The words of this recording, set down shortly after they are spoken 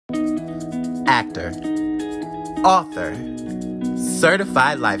actor, author,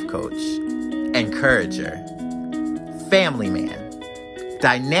 certified life coach, encourager, family man,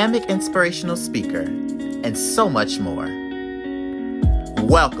 dynamic inspirational speaker, and so much more.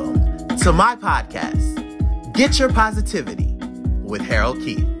 Welcome to my podcast, Get Your Positivity with Harold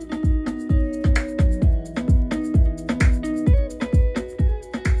Keith.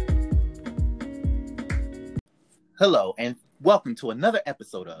 Hello, and welcome to another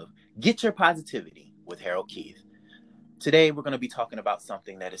episode of Get Your Positivity with Harold Keith. Today, we're going to be talking about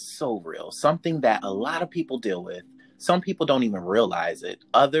something that is so real, something that a lot of people deal with. Some people don't even realize it.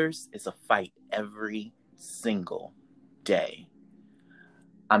 Others, it's a fight every single day.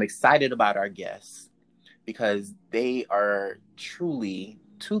 I'm excited about our guests because they are truly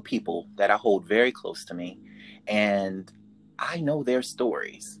two people that I hold very close to me, and I know their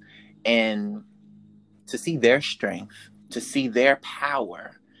stories. And to see their strength, to see their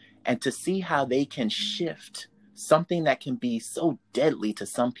power, and to see how they can shift something that can be so deadly to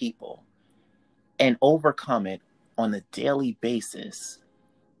some people and overcome it on a daily basis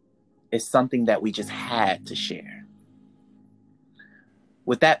is something that we just had to share.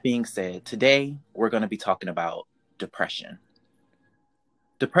 With that being said, today we're going to be talking about depression.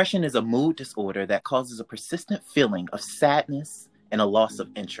 Depression is a mood disorder that causes a persistent feeling of sadness and a loss of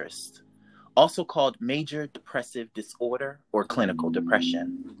interest, also called major depressive disorder or clinical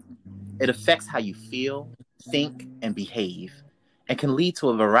depression. It affects how you feel, think, and behave, and can lead to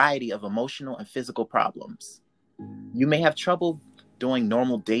a variety of emotional and physical problems. You may have trouble doing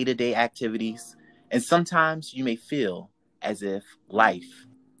normal day-to-day activities, and sometimes you may feel as if life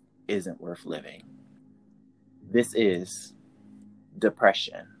isn't worth living. This is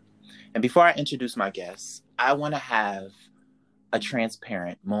depression. And before I introduce my guests, I want to have a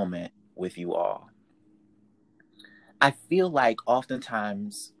transparent moment with you all. I feel like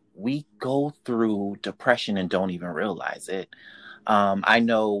oftentimes we go through depression and don't even realize it. I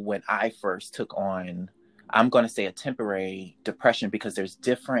know when I first took on, I'm going to say a temporary depression because there's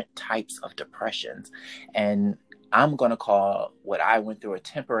different types of depressions. And I'm going to call what I went through a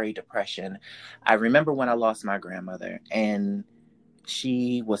temporary depression. I remember when I lost my grandmother, and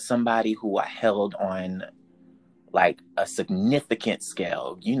she was somebody who I held on like a significant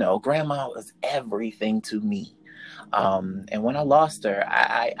scale. You know, grandma was everything to me. And when I lost her,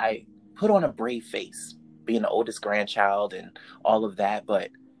 I put on a brave face, being the oldest grandchild and all of that. But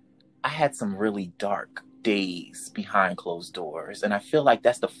I had some really dark days behind closed doors. And I feel like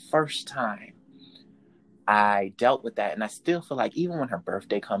that's the first time I dealt with that. And I still feel like even when her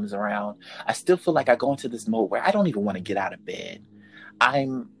birthday comes around, I still feel like I go into this mode where I don't even want to get out of bed.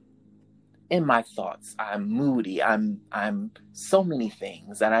 I'm in my thoughts. I'm moody. I'm so many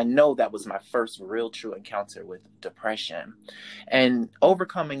things. And I know that was my first real true encounter with depression. And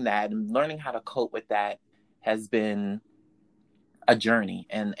overcoming that and learning how to cope with that has been a journey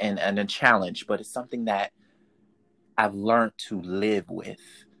and a challenge, but it's something that I've learned to live with.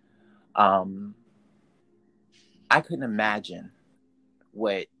 I couldn't imagine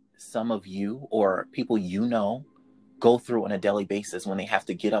what some of you or people you know go through on a daily basis when they have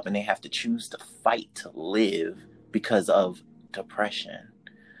to get up and they have to choose to fight to live because of depression.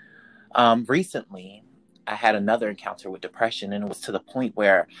 Recently, I had another encounter with depression, and it was to the point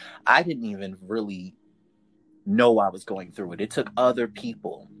where I didn't even really know I was going through it. It took other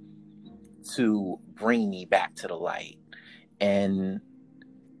people to bring me back to the light. And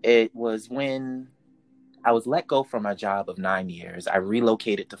it was when I was let go from my job of 9 years. I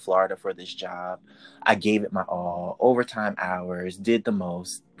relocated to Florida for this job. I gave it my all, overtime hours, did the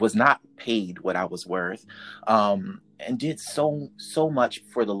most, was not paid what I was worth, and did so much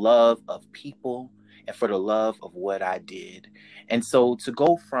for the love of people and for the love of what I did. And so to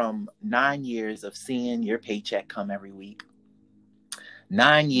go from 9 years of seeing your paycheck come every week,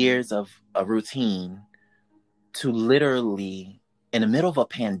 9 years of a routine, to literally in the middle of a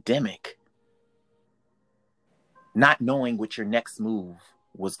pandemic, not knowing what your next move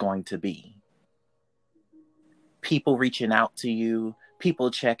was going to be. People reaching out to you,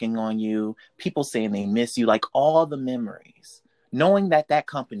 people checking on you, people saying they miss you, like all the memories. Knowing that that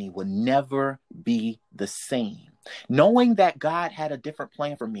company would never be the same. Knowing that God had a different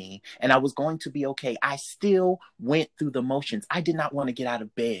plan for me and I was going to be okay, I still went through the motions. I did not want to get out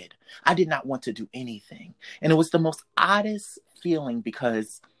of bed. I did not want to do anything. And it was the most oddest feeling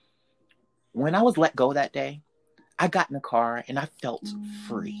because when I was let go that day, I got in the car and I felt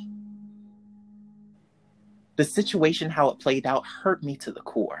free. The situation, how it played out, hurt me to the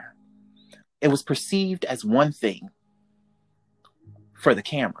core. It was perceived as one thing for the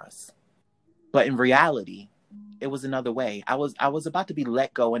cameras, but in reality, it was another way. I was about to be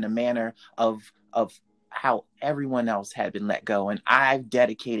let go in a manner of how everyone else had been let go, and I've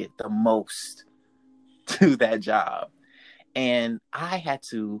dedicated the most to that job. And I had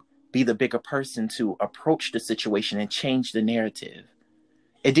to be the bigger person to approach the situation and change the narrative.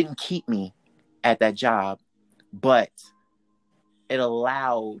 It didn't keep me at that job, but it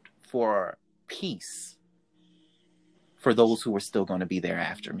allowed for peace for those who were still going to be there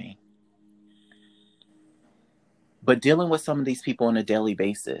after me. But dealing with some of these people on a daily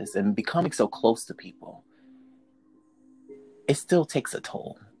basis and becoming so close to people, it still takes a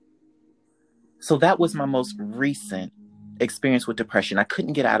toll. So that was my most recent experience with depression. I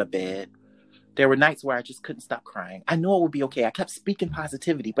couldn't get out of bed. There were nights where I just couldn't stop crying. I knew it would be okay. I kept speaking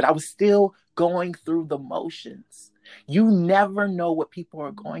positivity, but I was still going through the motions. You never know what people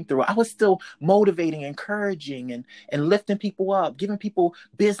are going through. I was still motivating, encouraging, and lifting people up, giving people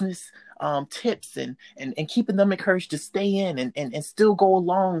business tips and keeping them encouraged to stay in and still go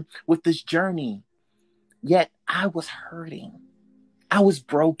along with this journey. Yet I was hurting. I was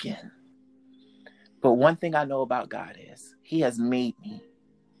broken. But one thing I know about God is He has made me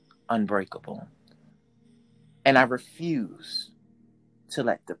unbreakable. And I refuse to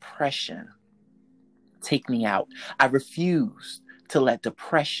let depression take me out. I refuse to let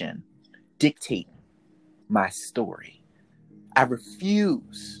depression dictate my story. I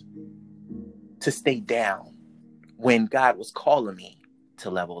refuse to stay down when God was calling me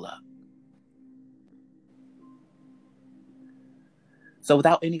to level up. So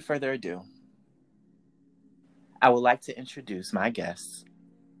without any further ado, I would like to introduce my guests,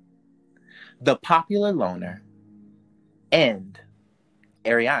 the popular loner and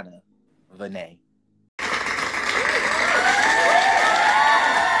Ariana Vinay.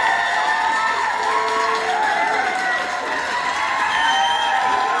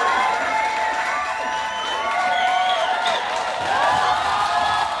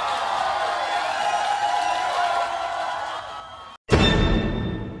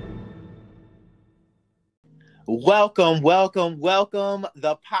 Welcome, welcome, welcome,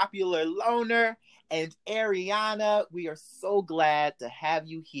 the popular loner and Ariana. We are so glad to have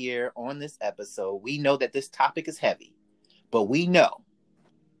you here on this episode. We know that this topic is heavy, but we know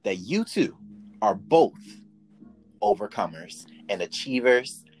that you two are both overcomers and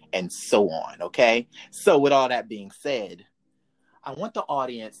achievers and so on, okay? So with all that being said, I want the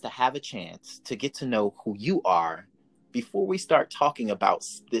audience to have a chance to get to know who you are before we start talking about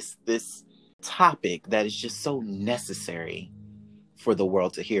this topic that is just so necessary for the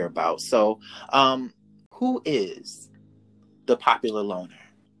world to hear about. So, who is the popular loner?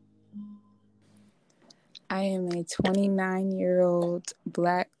 I am a 29-year-old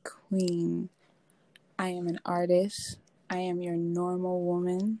Black queen. I am an artist. I am your normal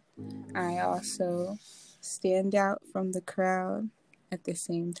woman. I also stand out from the crowd at the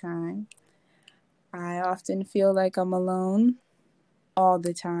same time. I often feel like I'm alone all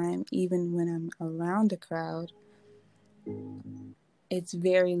the time, even when I'm around a crowd. It's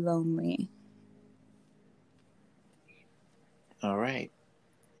very lonely. All right.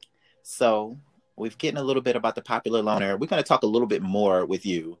 So we've getting a little bit about the popular loner. We're going to talk a little bit more with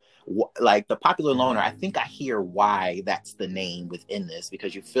you. Like the popular loner, I think I hear why that's the name within this,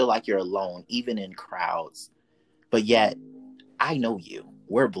 because you feel like you're alone, even in crowds. But yet, I know you.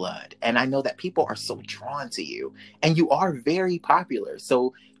 We're blood. And I know that people are so drawn to you. And you are very popular.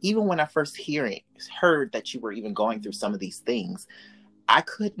 So even when I first heard that you were even going through some of these things, I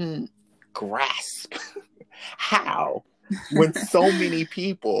couldn't grasp how, when so many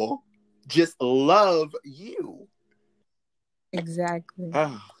people just love you. Exactly.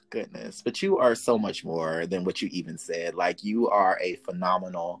 Oh, goodness. But you are so much more than what you even said. Like, you are a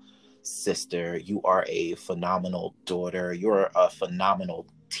phenomenal sister. You are a phenomenal daughter. You're a phenomenal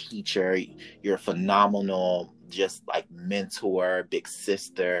teacher. You're a phenomenal, just like mentor, big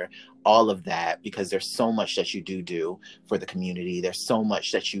sister, all of that, because there's so much that you do for the community. There's so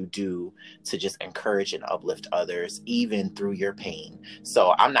much that you do to just encourage and uplift others, even through your pain.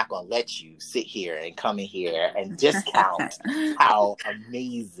 So I'm not going to let you sit here and come in here and discount how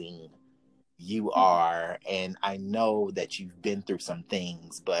amazing you are. And I know that you've been through some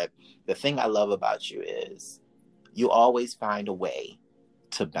things, but the thing I love about you is you always find a way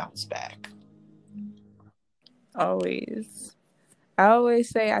to bounce back. Always. I always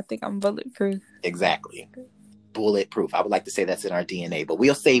say I think I'm bulletproof. Exactly. Bulletproof. I would like to say that's in our DNA, but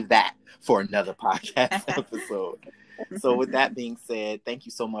we'll save that for another podcast episode. So with that being said, thank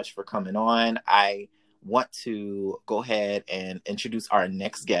you so much for coming on. I want to go ahead and introduce our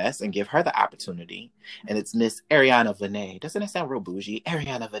next guest and give her the opportunity. And it's Miss Ariana Vinay. Doesn't it sound real bougie?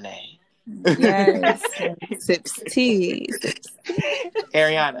 Ariana Vinay. Yes. Sips tea. Sips.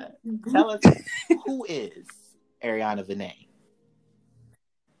 Ariana, tell us, who is Ariana Vinay?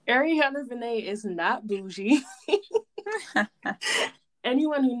 Ariana Vinay is not bougie.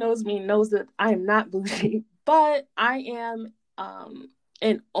 Anyone who knows me knows that I am not bougie, but I am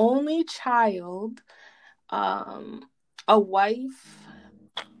an only child, a wife,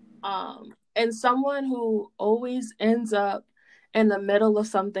 and someone who always ends up in the middle of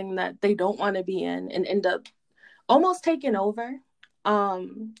something that they don't want to be in and end up almost taking over.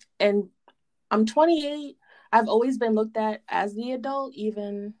 And I'm 28. I've always been looked at as the adult,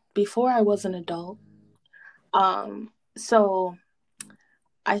 even before I was an adult. So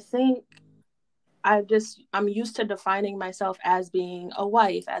I think I'm used to defining myself as being a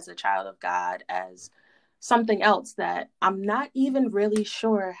wife, as a child of God, as something else that I'm not even really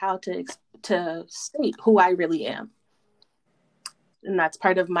sure how to state who I really am. And that's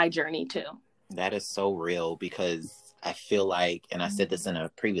part of my journey too. That is so real, because I feel like, and I said this in a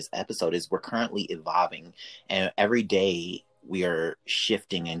previous episode, is we're currently evolving, and every day we are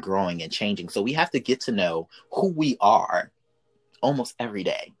shifting and growing and changing. So we have to get to know who we are almost every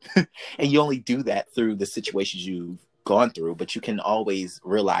day. And you only do that through the situations you've gone through, but you can always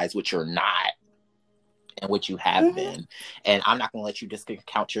realize what you're not and what you have been. And I'm not going to let you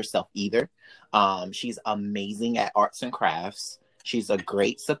discount yourself either. She's amazing at arts and crafts. She's a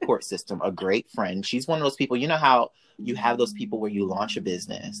great support system, a great friend. She's one of those people, you know how you have those people where you launch a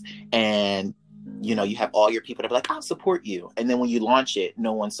business and you know, you have all your people that are like, I'll support you. And then when you launch it,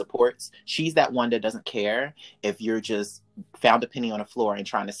 no one supports. She's that one that doesn't care if you're just found a penny on a floor and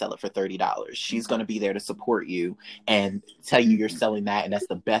trying to sell it for $30. She's going to be there to support you and tell you you're selling that. And that's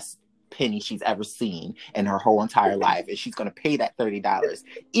the best penny she's ever seen in her whole entire life. And she's going to pay that $30,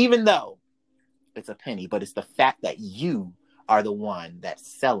 even though it's a penny, but it's the fact that you are the one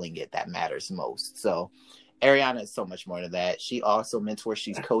that's selling it that matters most. So Ariana is so much more than that. She also mentors,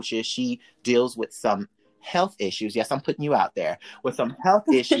 she's coaches. She deals with some health issues. Yes, I'm putting you out there with some health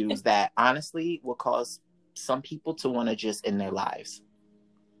issues that honestly will cause some people to want to just end their lives.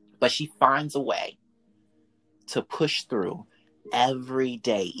 But she finds a way to push through every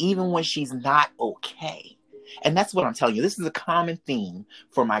day, even when she's not okay. And that's what I'm telling you. This is a common theme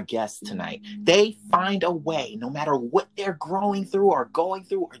for my guests tonight. They find a way, no matter what they're growing through or going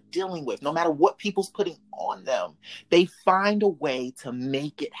through or dealing with, no matter what people's putting on them, they find a way to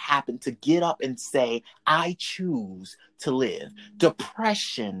make it happen, to get up and say, I choose to live.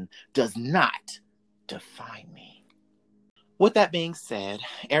 Depression does not define me. With that being said,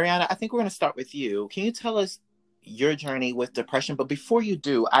 Ariana, I think we're going to start with you. Can you tell us your journey with depression? But before you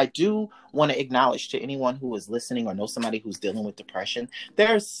do, I do want to acknowledge to anyone who is listening or knows somebody who's dealing with depression, there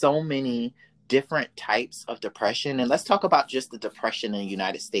are so many different types of depression. And let's talk about just the depression in the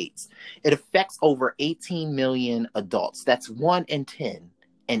United States. It affects over 18 million adults. That's 1 in 10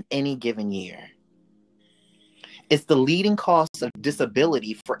 in any given year. It's the leading cause of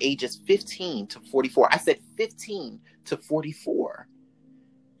disability for ages 15 to 44. I said 15 to 44.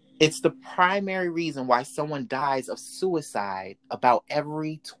 It's the primary reason why someone dies of suicide about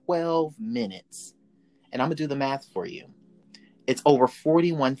every 12 minutes. And I'm going to do the math for you. It's over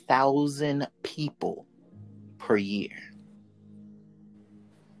 41,000 people per year.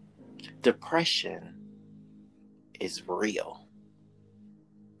 Depression is real.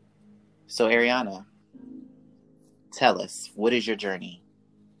 So, Ariana, tell us, what is your journey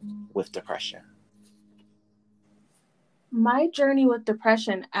with depression? My journey with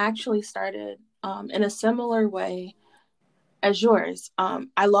depression actually started in a similar way as yours.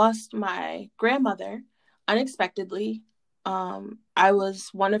 I lost my grandmother unexpectedly. I was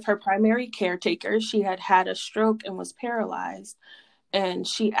one of her primary caretakers. She had had a stroke and was paralyzed. And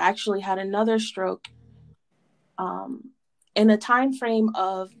she actually had another stroke in a time frame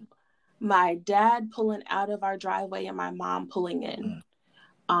of my dad pulling out of our driveway and my mom pulling in.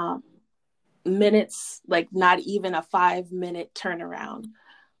 Minutes, like not even a 5-minute turnaround.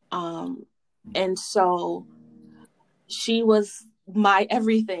 And so she was my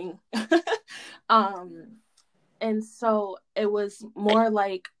everything. And so it was more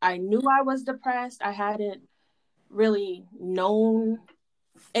like I knew I was depressed. I hadn't really known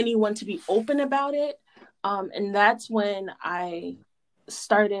anyone to be open about it. And that's when I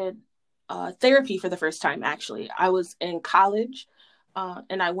started therapy for the first time, actually. I was in college.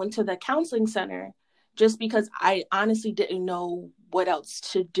 And I went to the counseling center just because I honestly didn't know what else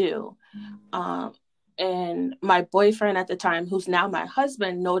to do. And my boyfriend at the time, who's now my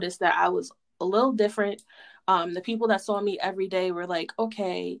husband, noticed that I was a little different. The people that saw me every day were like,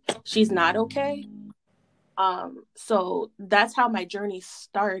 okay, she's not okay. So that's how my journey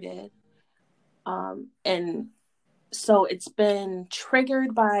started. And so it's been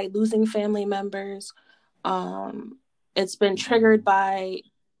triggered by losing family members. It's been triggered by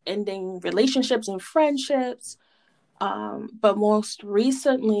ending relationships and friendships. But most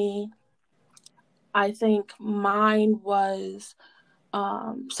recently, I think mine was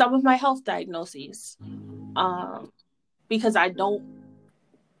some of my health diagnoses. Because I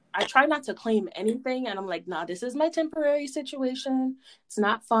try not to claim anything, and I'm like, nah, this is my temporary situation. It's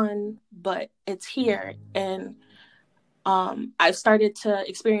not fun, but it's here. And I've started to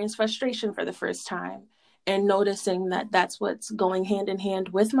experience frustration for the first time, and noticing that that's what's going hand in hand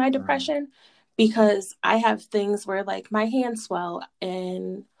with my depression, because I have things where like my hands swell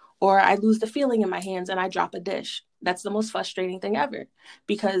or I lose the feeling in my hands and I drop a dish. That's the most frustrating thing ever,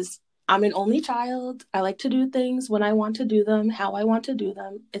 because I'm an only child. I like to do things when I want to do them, how I want to do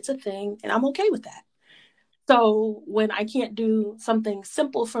them. It's a thing, and I'm okay with that. So when I can't do something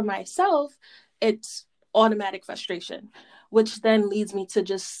simple for myself, it's automatic frustration, which then leads me to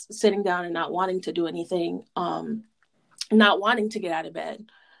just sitting down and not wanting to do anything, not wanting to get out of bed,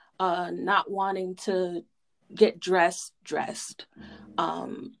 not wanting to get dressed.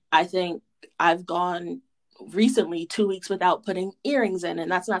 I think I've gone recently 2 weeks without putting earrings in, and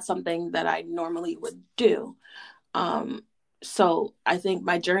that's not something that I normally would do. So I think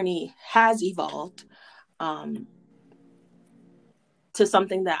my journey has evolved to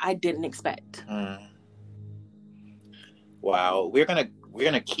something that I didn't expect. Wow, we're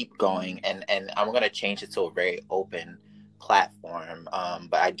gonna keep going, and I'm gonna change it to a very open platform.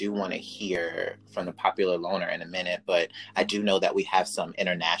 But I do want to hear from the popular loner in a minute. But I do know that we have some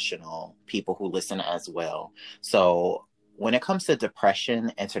international people who listen as well. So when it comes to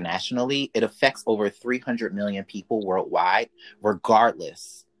depression internationally, it affects over 300 million people worldwide,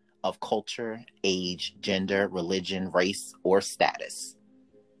 regardless of culture, age, gender, religion, race, or status.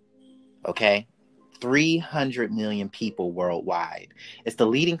 Okay? 300 million people worldwide. It's the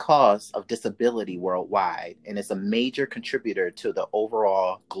leading cause of disability worldwide, and it's a major contributor to the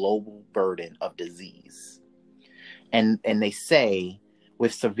overall global burden of disease. And they say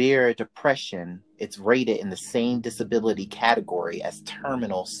with severe depression, it's rated in the same disability category as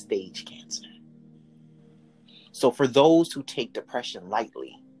terminal stage cancer. So for those who take depression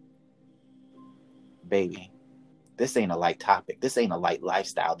lightly, baby, this ain't a light topic. This ain't a light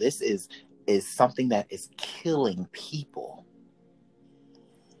lifestyle. This is something that is killing people.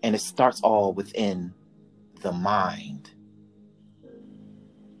 And it starts all within the mind.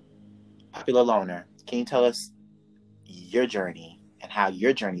 Popular loner, can you tell us your journey and how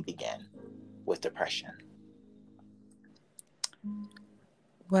your journey began with depression?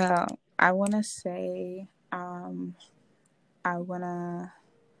 Well, I want to say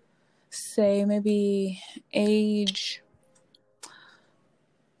maybe age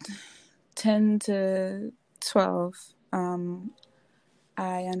 10 to 12,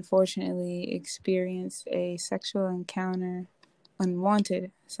 I unfortunately experienced a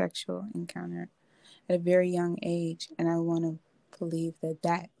unwanted sexual encounter at a very young age. And I want to believe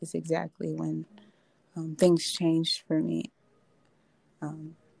that is exactly when things changed for me.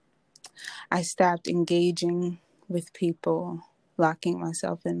 I stopped engaging with people, locking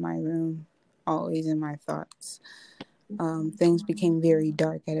myself in my room, always in my thoughts. Things became very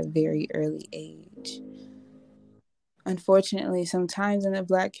dark at a very early age. Unfortunately, sometimes in the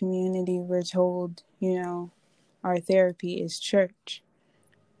Black community, we're told, our therapy is church.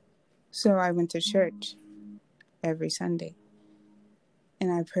 So I went to church every Sunday.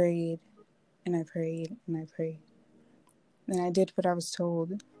 And I prayed, and I prayed, and I prayed. And I did what I was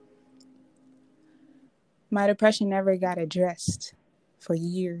told. My depression never got addressed for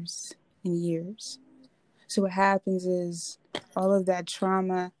years and years. So what happens is all of that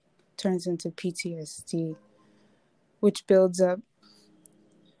trauma turns into PTSD, which builds up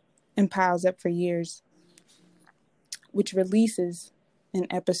and piles up for years, which releases in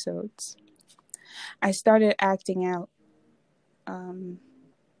episodes. I started acting out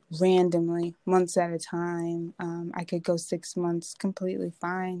randomly, months at a time. I could go 6 months completely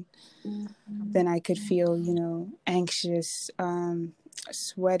fine. Then I could feel, anxious,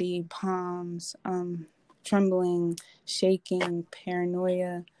 sweaty palms, trembling, shaking,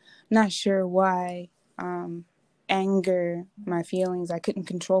 paranoia, not sure why, anger, my feelings. I couldn't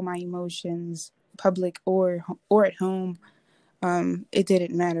control my emotions, public or at home. It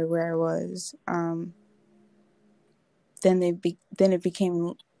didn't matter where I was. Then it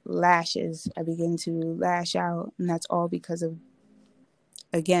became lashes. I began to lash out, and that's all because of,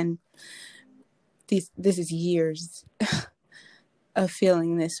 again, this is years of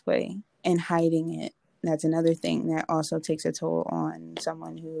feeling this way and hiding it That's another thing that also takes a toll on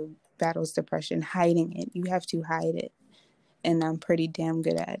someone who battles depression, hiding it. You have to hide it. And I'm pretty damn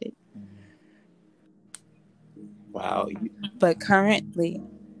good at it. Wow. But currently,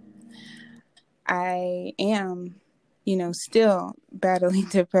 I am, still battling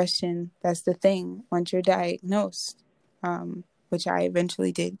depression. That's the thing. Once you're diagnosed, which I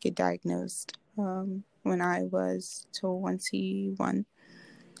eventually did get diagnosed when I was 21.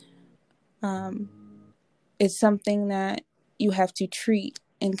 It's something that you have to treat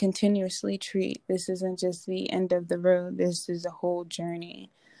and continuously treat. This isn't just the end of the road. This is a whole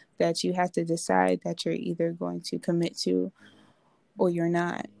journey that you have to decide that you're either going to commit to or you're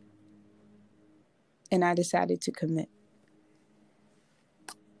not. And I decided to commit.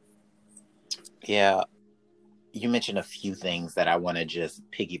 Yeah. You mentioned a few things that I want to just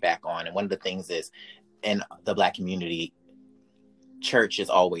piggyback on. And one of the things is, in the Black community, church is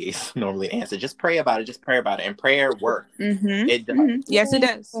always normally the answer. Just pray about it. Just pray about it. And prayer works. Mm-hmm. It does. Mm-hmm. Yes, it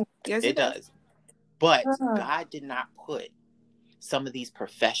does. Yes, it does. But God did not put some of these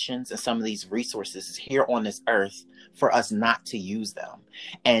professions and some of these resources here on this earth for us not to use them.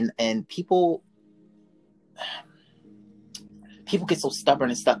 And people get so stubborn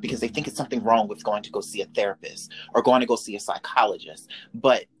and stuff because they think it's something wrong with going to go see a therapist or going to go see a psychologist.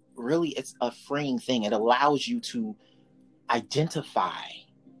 But really, it's a freeing thing. It allows you to identify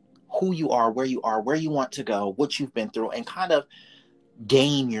who you are, where you want to go, what you've been through, and kind of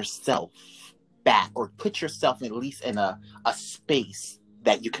gain yourself back or put yourself at least in a space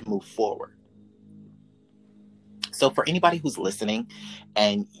that you can move forward. So for anybody who's listening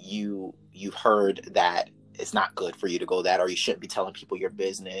and you've heard that it's not good for you to go that, or you shouldn't be telling people your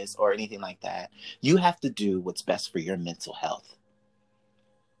business or anything like that, you have to do what's best for your mental health.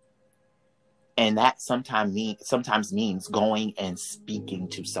 And that sometimes means going and speaking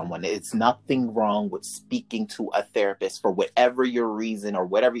to someone. It's nothing wrong with speaking to a therapist for whatever your reason or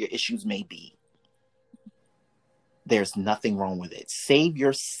whatever your issues may be. There's nothing wrong with it. Save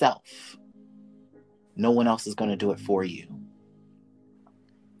yourself. No one else is going to do it for you.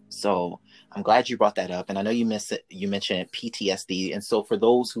 So I'm glad you brought that up. And I know you mentioned PTSD. And so for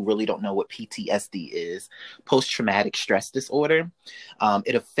those who really don't know what PTSD is, post-traumatic stress disorder,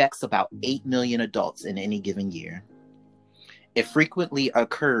 it affects about 8 million adults in any given year. It frequently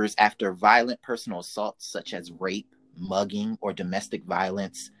occurs after violent personal assaults such as rape, mugging, or domestic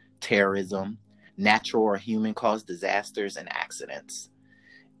violence, terrorism, natural or human-caused disasters, and accidents.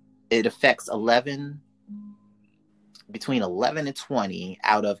 It affects between 11 and 20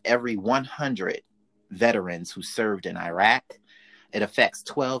 out of every 100 veterans who served in Iraq. It affects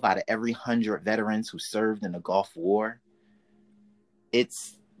 12 out of every 100 veterans who served in the Gulf War.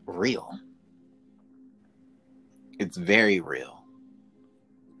 It's real. It's very real.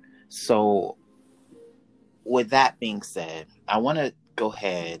 So with that being said, I want to go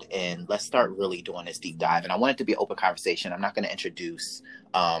ahead and let's start really doing this deep dive. And I want it to be an open conversation. I'm not going to introduce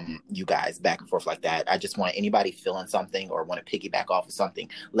you guys back and forth like that. I just want anybody feeling something or want to piggyback off of something.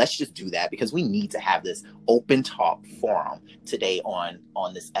 Let's just do that because we need to have this open talk forum today on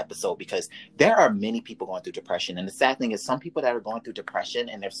this episode, because there are many people going through depression. And the sad thing is some people that are going through depression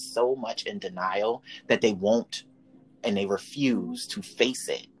and they're so much in denial that they won't and they refuse to face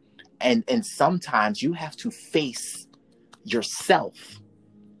it. And sometimes you have to face yourself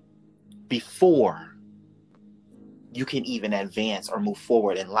before you can even advance or move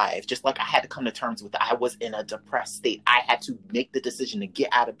forward in life. Just like I had to come to terms with, I was in a depressed state. I had to make the decision to get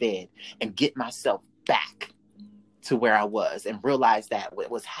out of bed and get myself back to where I was and realize that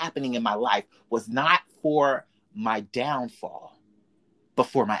what was happening in my life was not for my downfall, but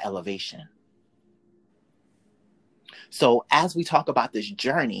for my elevation. So as we talk about this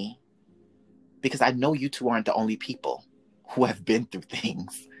journey, because I know you two aren't the only people who have been through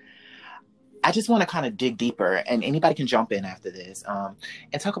things, I just want to kind of dig deeper, and anybody can jump in after this, and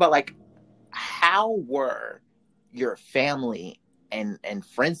talk about like, how were your family and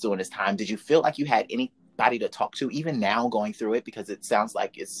friends during this time? Did you feel like you had anybody to talk to, even now going through it? Because it sounds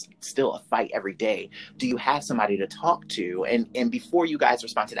like it's still a fight every day. Do you have somebody to talk to? And before you guys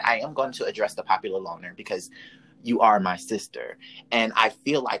respond to that, I am going to address the popular loner because you are my sister. And I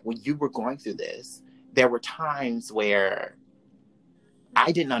feel like when you were going through this, there were times where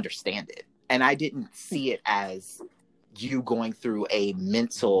I didn't understand it. And I didn't see it as you going through a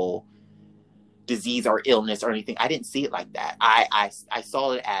mental disease or illness or anything. I didn't see it like that. I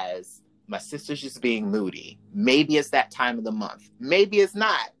saw it as my sister's just being moody. Maybe it's that time of the month. Maybe it's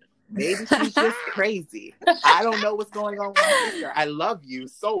not. Maybe she's just crazy. I don't know what's going on with my sister. I love you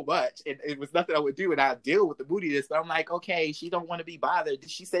so much. And it was nothing I would do. And I deal with the moodiness. But I'm like, okay, she don't want to be bothered.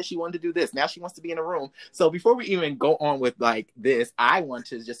 She said she wanted to do this. Now she wants to be in a room. So before we even go on with like this, I want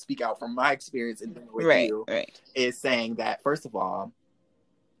to just speak out from my experience and with you. Is saying that, first of all,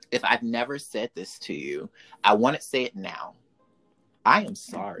 if I've never said this to you, I want to say it now. I am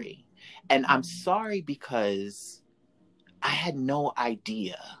sorry. And I'm sorry because I had no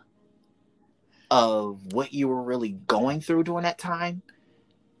idea of what you were really going through during that time.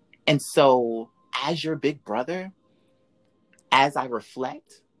 And so, as your big brother, as I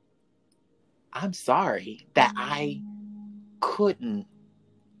reflect, I'm sorry that I couldn't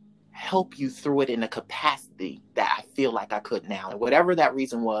help you through it in a capacity that I feel like I could now. And whatever that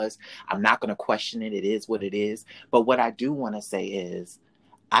reason was, I'm not going to question it. It is what it is. But what I do want to say is,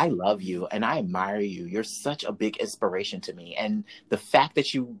 I love you and I admire you. You're such a big inspiration to me. And the fact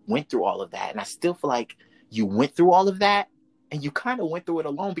that you went through all of that, and I still feel like you went through all of that and you kind of went through it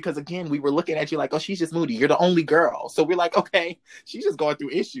alone because, again, we were looking at you like, oh, she's just moody. You're the only girl. So we're like, okay, she's just going through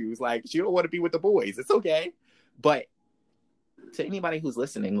issues. Like, she don't want to be with the boys. It's okay. But to anybody who's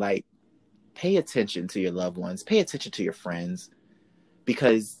listening, like, pay attention to your loved ones. Pay attention to your friends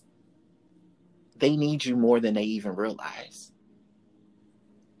because they need you more than they even realize.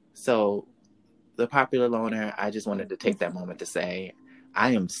 So, the popular loner, I just wanted to take that moment to say,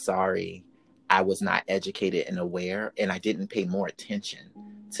 I am sorry I was not educated and aware, and I didn't pay more attention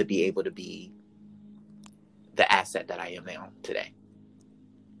to be able to be the asset that I am now today.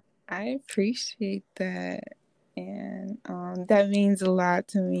 I appreciate that. And that means a lot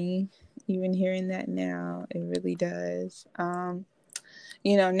to me. Even hearing that now, it really does.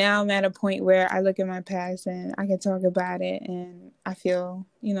 You know, now I'm at a point where I look at my past and I can talk about it and I feel,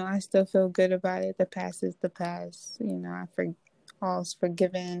 you know, I still feel good about it. The past is the past. You know, all's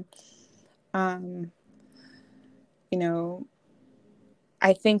forgiven. You know,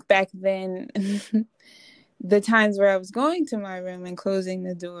 I think back then, the times where I was going to my room and closing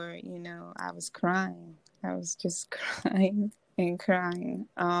the door, you know, I was crying. I was just crying and crying.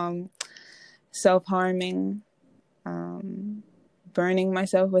 Self-harming. Burning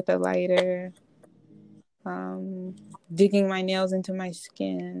myself with a lighter, digging my nails into my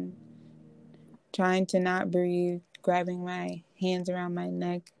skin, trying to not breathe, grabbing my hands around my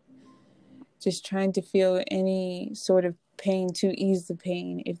neck, just trying to feel any sort of pain to ease the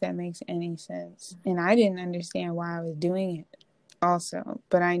pain, if that makes any sense. And I didn't understand why I was doing it also,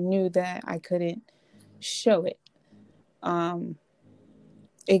 but I knew that I couldn't show it.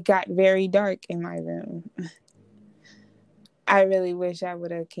 It got very dark in my room. I really wish I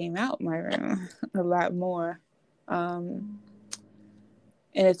would have came out my room a lot more. And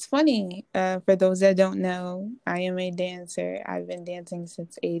it's funny, for those that don't know, I am a dancer. I've been dancing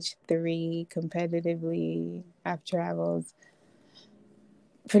since age 3 competitively. I've traveled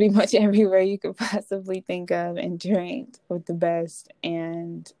pretty much everywhere you could possibly think of and trained with the best.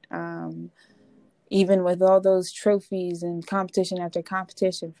 And even with all those trophies and competition after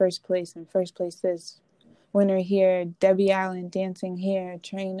competition, first place and first place this, winner here, Debbie Allen dancing here,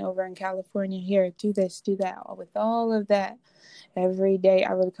 train over in California here, do this, do that. With all of that, every day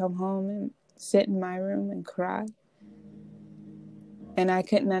I would come home and sit in my room and cry. And I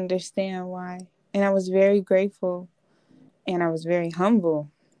couldn't understand why. And I was very grateful and I was very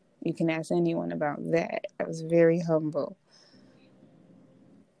humble. You can ask anyone about that. I was very humble.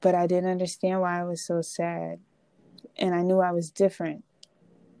 But I didn't understand why I was so sad. And I knew I was different.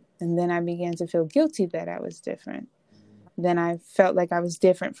 And then I began to feel guilty that I was different. Then I felt like I was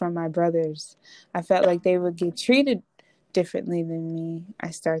different from my brothers. I felt like they would get treated differently than me.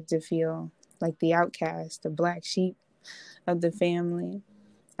 I started to feel like the outcast, the black sheep of the family.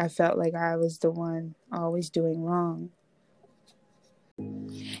 I felt like I was the one always doing wrong.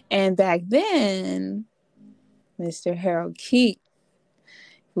 And back then, Mr. Harold Keith,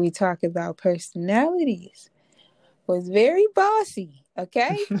 we talk about personalities, was very bossy,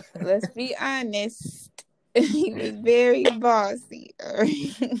 okay? Let's be honest. He was very bossy.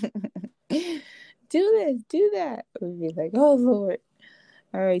 Do this, do that. We'd be like, oh, Lord.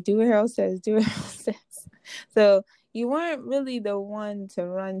 All right, do what Harold says, do what Harold says. So you weren't really the one to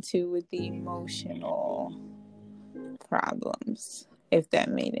run to with the emotional problems, if that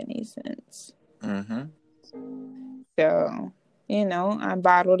made any sense. Mm-hmm. So, you know, I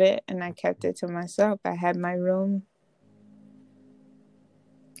bottled it and I kept it to myself. I had my room.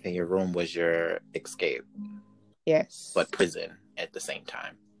 And your room was your escape. Yes. But prison at the same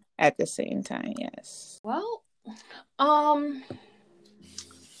time. At the same time, yes. Well,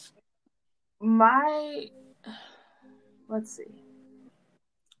 let's see.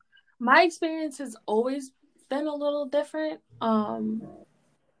 My experience has always been a little different.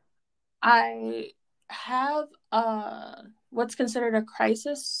 I have what's considered a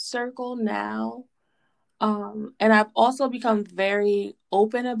crisis circle now. And I've also become very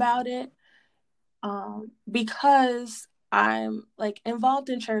open about it, because I'm like involved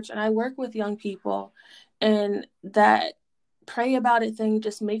in church and I work with young people, and that pray about it thing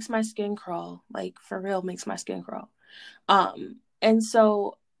just makes my skin crawl, like for real makes my skin crawl. And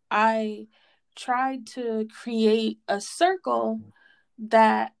so I tried to create a circle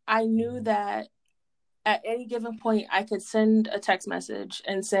that I knew that at any given point I could send a text message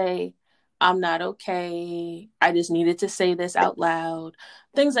and say, I'm not okay. I just needed to say this out loud.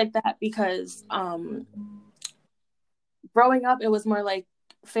 Things like that, because growing up, it was more like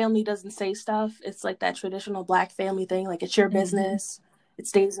family doesn't say stuff. It's like that traditional Black family thing, like it's your business. It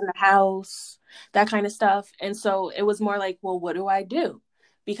stays in the house, that kind of stuff. And so it was more like, well, what do I do?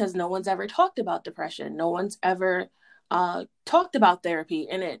 Because no one's ever talked about depression. No one's ever talked about therapy.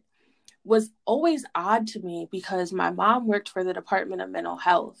 And it was always odd to me because my mom worked for the Department of Mental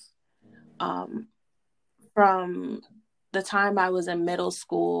Health from the time I was in middle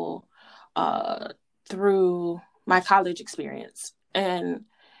school through my college experience. And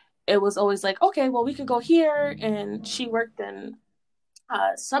it was always like, okay, well, we could go here. And she worked in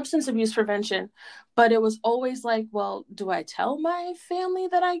substance abuse prevention. But it was always like, well, do I tell my family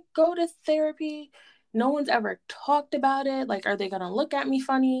that I go to therapy? No one's ever talked about it. Like, are they going to look at me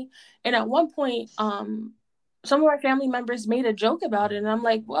funny? And at one point, some of our family members made a joke about it. And I'm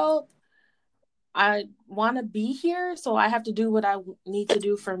like, well, I want to be here, so I have to do what I need to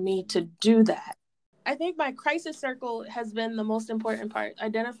do for me to do that. I think my crisis circle has been the most important part,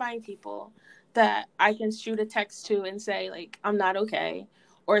 identifying people that I can shoot a text to and say, like, I'm not okay,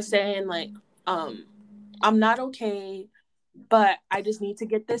 or saying, like, I'm not okay, but I just need to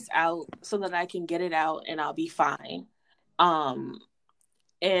get this out so that I can get it out and I'll be fine. And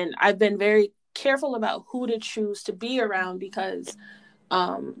I've been very careful about who to choose to be around because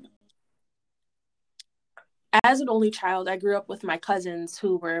as an only child, I grew up with my cousins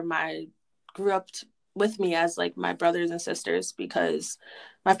who were grew up with me as like my brothers and sisters because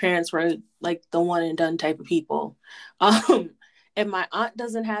my parents were like the one and done type of people. And my aunt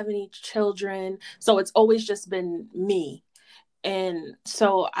doesn't have any children, so it's always just been me. And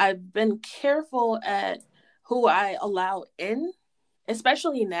so I've been careful at who I allow in,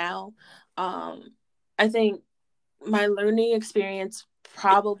 especially now. I think my learning experience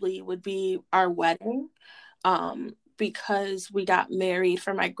probably would be our wedding, because we got married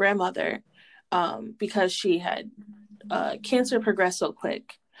for my grandmother, because she had cancer progressed so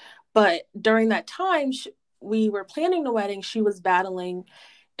quick. But during that time, we were planning the wedding. She was battling,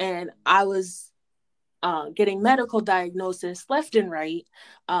 and I was getting medical diagnosis left and right,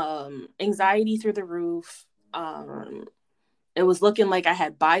 anxiety through the roof. It was looking like I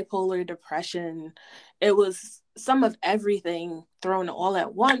had bipolar depression. It was some of everything thrown all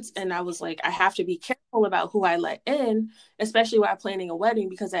at once. And I was like, I have to be careful about who I let in, especially while planning a wedding,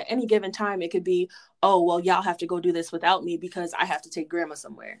 because at any given time, it could be, oh, well, y'all have to go do this without me because I have to take grandma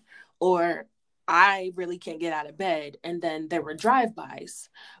somewhere. Or I really can't get out of bed. And then there were drive-bys.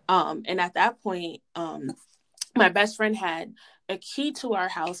 And at that point, my best friend had a key to our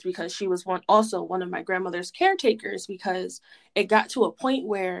house because she was also one of my grandmother's caretakers, because it got to a point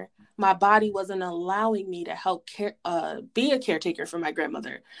where my body wasn't allowing me to help be a caretaker for my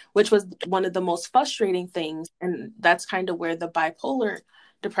grandmother, which was one of the most frustrating things. And that's kind of where the bipolar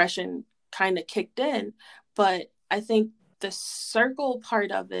depression kind of kicked in. But I think the circle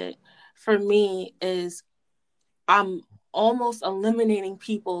part of it for me is I'm almost eliminating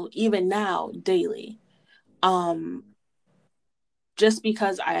people even now daily. Just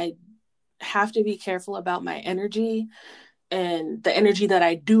because I have to be careful about my energy and the energy that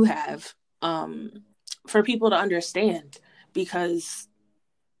I do have, for people to understand, because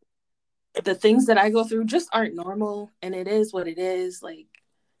the things that I go through just aren't normal, and it is what it is. Like,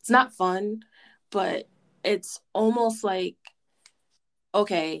 it's not fun, but it's almost like,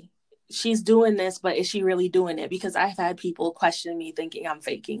 okay, she's doing this, but is she really doing it? Because I've had people question me thinking I'm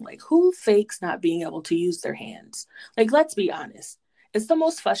faking. Like, who fakes not being able to use their hands? Like, let's be honest. It's the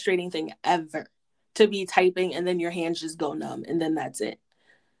most frustrating thing ever to be typing and then your hands just go numb and then that's it.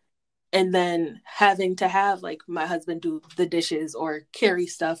 And then having to have like my husband do the dishes or carry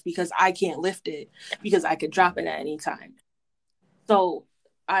stuff because I can't lift it because I could drop it at any time. So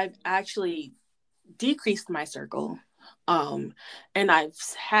I've actually decreased my circle. And I've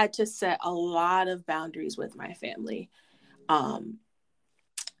had to set a lot of boundaries with my family. And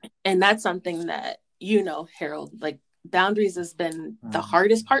that's something that, Harold, like boundaries has been the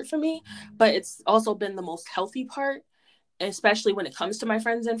hardest part for me, but it's also been the most healthy part, especially when it comes to my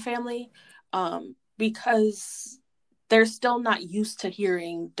friends and family, because they're still not used to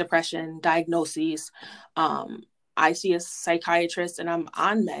hearing depression diagnoses. I see a psychiatrist and I'm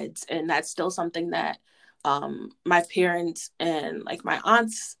on meds, and that's still something that my parents and like my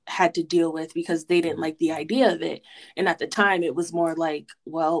aunts had to deal with because they didn't like the idea of it. And at the time, it was more like,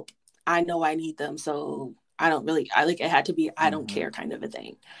 well, I know I need them, so I like it had to be I don't care kind of a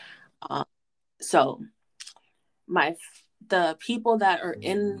thing. So my the people that are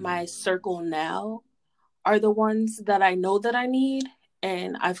in my circle now are the ones that I know that I need,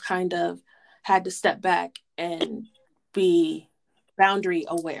 and I've kind of had to step back and be boundary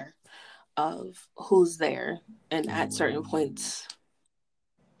aware of who's there and at certain points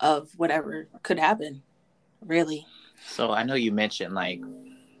of whatever could happen, really. So I know you mentioned like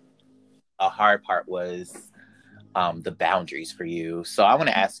a hard part was the boundaries for you. So I want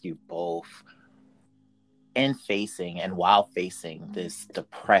to ask you both, in facing and while facing this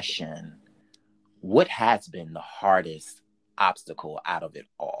depression, what has been the hardest obstacle out of it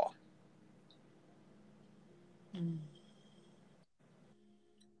all?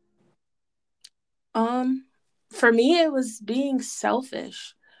 For me, it was being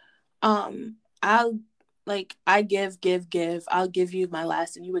selfish. I'll I give. I'll give you my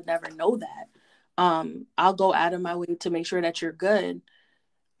last, and you would never know that. I'll go out of my way to make sure that you're good.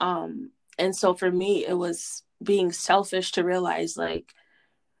 And so for me, it was being selfish to realize like,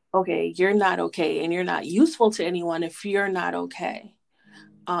 okay, you're not okay, and you're not useful to anyone if you're not okay.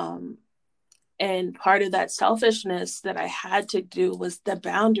 Um, and part of that selfishness that I had to do was the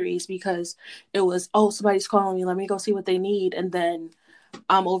boundaries, because it was, oh, somebody's calling me, let me go see what they need. And then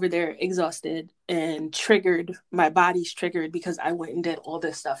I'm over there exhausted and triggered. My body's triggered because I went and did all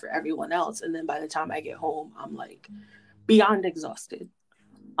this stuff for everyone else. And then by the time I get home, I'm like beyond exhausted.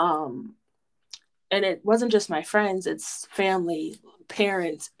 Um, and it wasn't just my friends, it's family,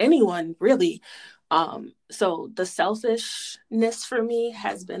 parents, anyone really. So the selfishness for me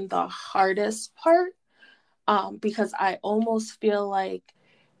has been the hardest part, because I almost feel like,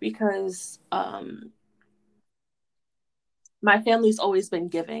 because my family's always been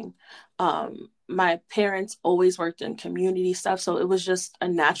giving. My parents always worked in community stuff, so it was just a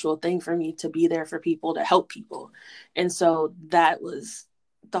natural thing for me to be there for people, to help people. And so that was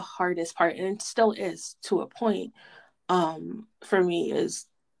the hardest part, and it still is to a point, for me, is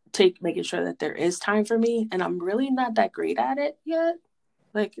making sure that there is time for me. And I'm really not that great at it yet.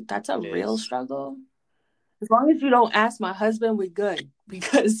 Like, that's a real struggle. As long as you don't ask my husband, we're good,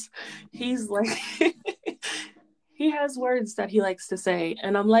 because he's like he has words that he likes to say,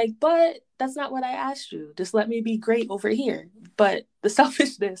 and I'm like, but that's not what I asked you. Just let me be great over here. But the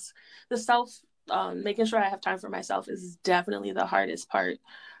selfishness, the self, making sure I have time for myself is definitely the hardest part,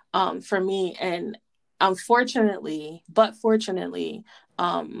 for me. And fortunately,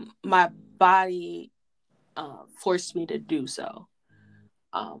 my body forced me to do so.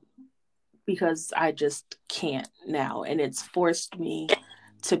 Because I just can't now. And it's forced me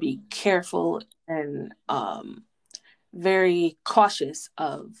to be careful and very cautious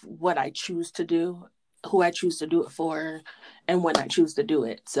of what I choose to do, who I choose to do it for, and when I choose to do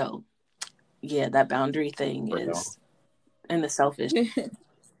it. So, yeah, that boundary thing is, and the selfish.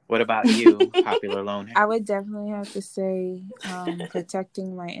 What about you, Popular Loner? I would definitely have to say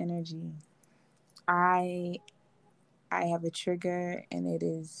protecting my energy. I have a trigger, and it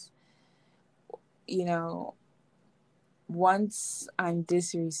is, once I'm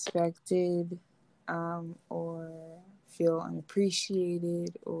disrespected, or feel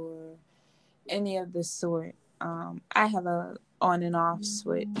unappreciated or any of the sort, I have a on and off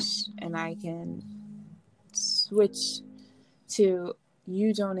switch, and I can switch to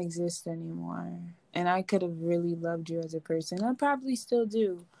you don't exist anymore. And I could have really loved you as a person. I probably still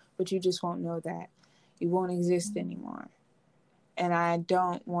do, but you just won't know that. You won't exist anymore. And I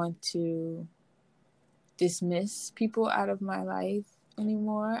don't want to dismiss people out of my life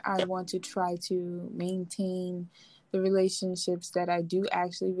anymore. I want to try to maintain the relationships that I do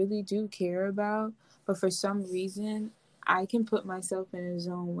actually really do care about. But for some reason, I can put myself in a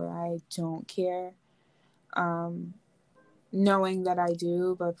zone where I don't care, knowing that I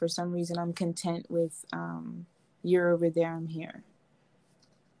do, but for some reason I'm content with you're over there, I'm here.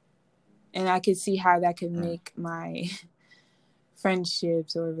 And I could see how that could make my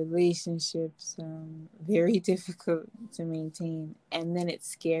friendships or relationships very difficult to maintain. And then it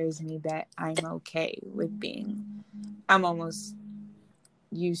scares me that I'm okay with I'm almost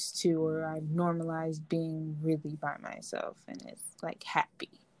used to, or I've normalized being really by myself, and it's like happy.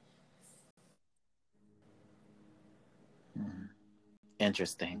 Hmm.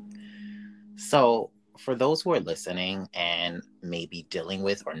 Interesting. So, for those who are listening and maybe dealing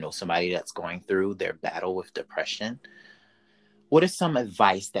with or know somebody that's going through their battle with depression, what is some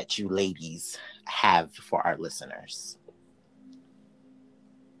advice that you ladies have for our listeners?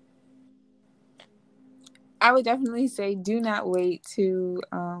 I would definitely say do not wait to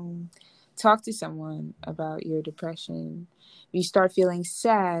talk to someone about your depression. If you start feeling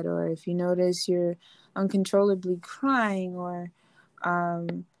sad, or if you notice you're uncontrollably crying, or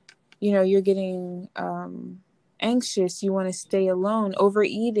you're getting anxious, you want to stay alone,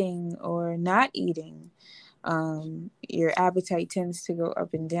 overeating or not eating, your appetite tends to go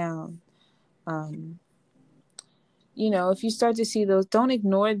up and down. Um, if you start to see those, don't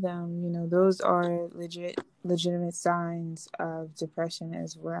ignore them. Those are legitimate signs of depression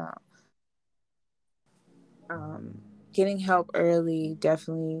as well. Getting help early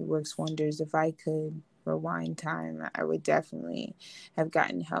definitely works wonders. If I could rewind time, I would definitely have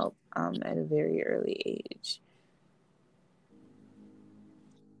gotten help at a very early age.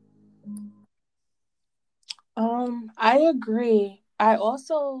 I agree. I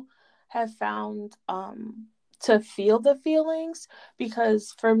also have found to feel the feelings,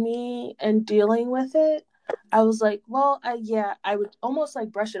 because for me in dealing with it, I was like, well, I would almost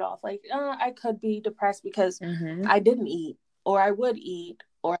like brush it off, like I could be depressed because Mm-hmm. I didn't eat, or I would eat,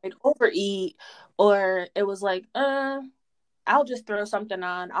 or I'd overeat, or it was like, I'll just throw something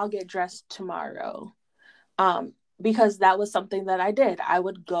on, I'll get dressed tomorrow. Um, because that was something that I did. I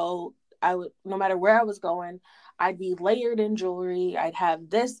would, no matter where I was going, I'd be layered in jewelry. I'd have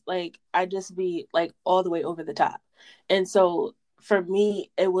this, like, I'd just be like all the way over the top. And so for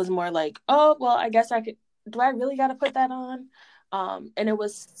me, it was more like, oh, well, I guess I could, do I really got to put that on? And it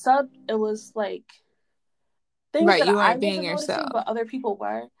was like things Right, that you I weren't being wasn't noticing, yourself. but other people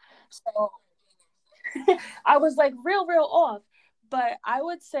were. So I was like real off. But I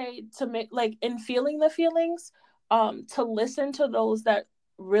would say, to make, like, in feeling the feelings, to listen to those that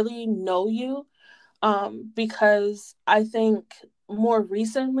really know you. Because I think more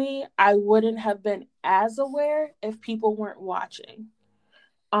recently I wouldn't have been as aware if people weren't watching.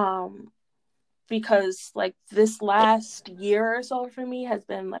 Um, because like this last year or so for me has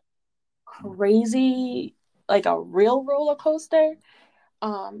been like crazy, like a real roller coaster.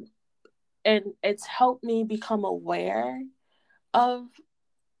 Um, and it's helped me become aware of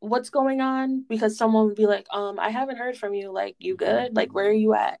what's going on, because someone would be like, I haven't heard from you, like, you good, like, where are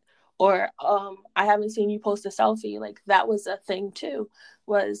you at? Or I haven't seen you post a selfie. Like, that was a thing too,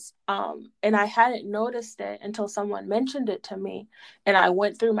 was and I hadn't noticed it until someone mentioned it to me, and I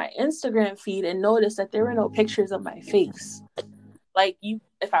went through my Instagram feed and noticed that there were no pictures of my face. Like, you,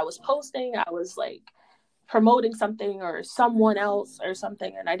 if I was posting, I was like promoting something or someone else or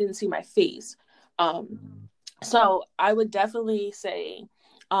something, and I didn't see my face. um so I would definitely say,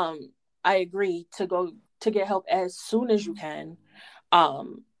 um, I agree to go to get help as soon as you can.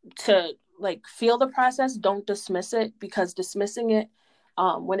 Um, to like feel the process, don't dismiss it, because dismissing it,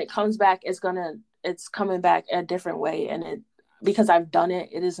 when it comes back, it's coming back a different way, and because I've done it,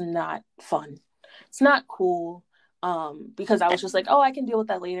 it is not fun. It's not cool. Because I was just like, oh, I can deal with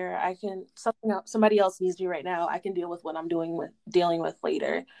that later. I can, somebody else needs me right now. I can deal with what I'm dealing with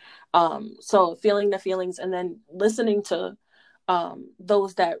later. So feeling the feelings and then listening to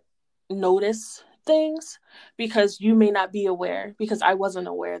those that notice things, because you may not be aware, because I wasn't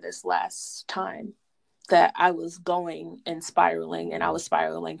aware this last time that I was going and spiraling, and I was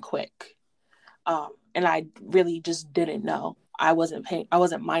spiraling quick. And I really just didn't know. I wasn't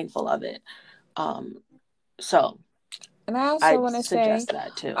mindful of it. Um, so And I also I'd want to say, suggest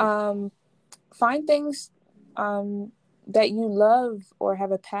that too. find things that you love or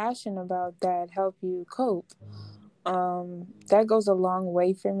have a passion about that help you cope. That goes a long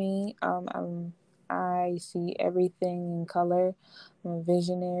way for me. I see everything in color. I'm a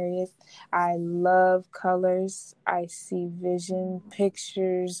visionary. I love colors. I see vision,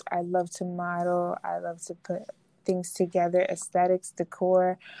 pictures. I love to model. I love to put things together, aesthetics,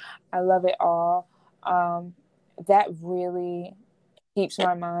 decor. I love it all. That really keeps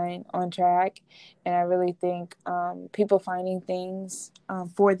my mind on track. And I really think people finding things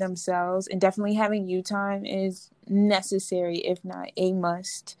for themselves, and definitely having you time, is necessary, if not a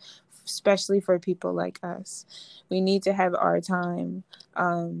must, especially for people like us. We need to have our time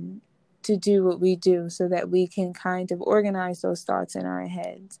to do what we do, so that we can kind of organize those thoughts in our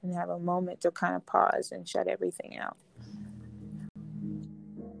heads and have a moment to kind of pause and shut everything out.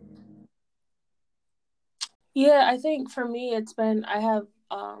 Yeah, I think for me, I have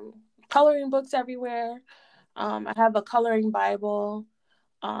coloring books everywhere. I have a coloring Bible.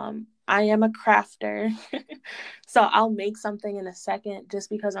 I am a crafter. So I'll make something in a second just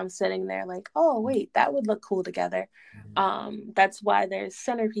because I'm sitting there like, oh, wait, that would look cool together. That's why there's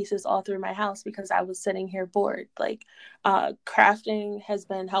centerpieces all through my house, because I was sitting here bored. Like, crafting has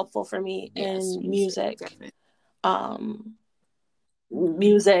been helpful for me in music.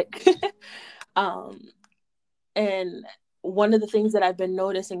 Music. And one of the things that I've been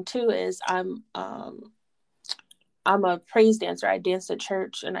noticing too is I'm a praise dancer. I danced at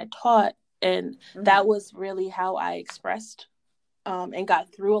church and I taught, and that was really how I expressed and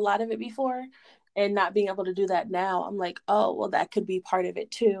got through a lot of it before. And not being able to do that now, I'm like, oh, well, that could be part of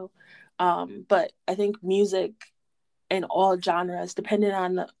it too. But I think music in all genres, depending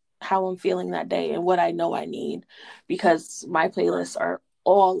on how I'm feeling that day and what I know I need, because my playlists are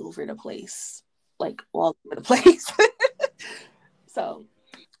all over the place, like all over the place. So,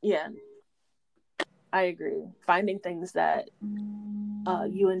 yeah, I agree. Finding things that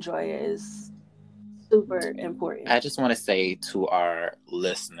you enjoy is super important. I just want to say to our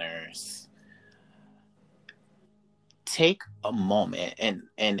listeners, take a moment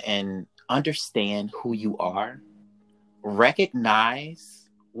and understand who you are. Recognize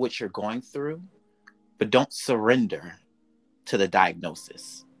what you're going through, but don't surrender to the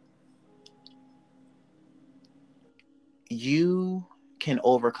diagnosis. You can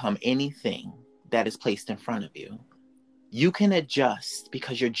overcome anything that is placed in front of you. You can adjust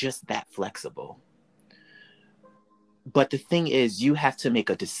because you're just that flexible. But the thing is, you have to make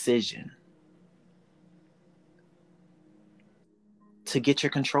a decision to get your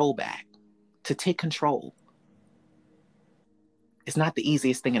control back, to take control. It's not the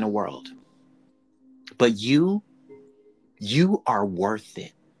easiest thing in the world. But you are worth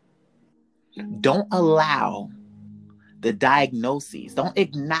it. Don't allow the diagnoses, don't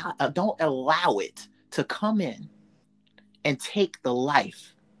allow it to come in and take the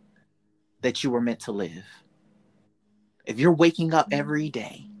life that you were meant to live. If you're waking up every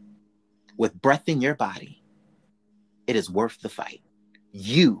day with breath in your body, it is worth the fight.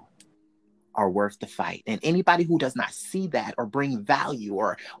 You are worth the fight. And anybody who does not see that or bring value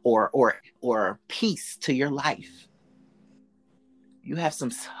or peace to your life, you have some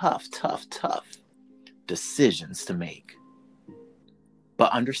tough decisions to make.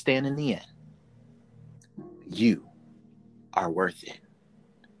 But understand, in the end, you are worth it.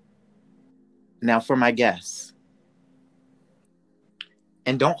 Now for my guests,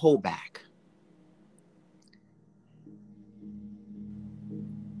 and don't hold back.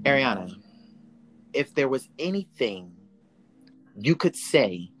 Ariana, if there was anything you could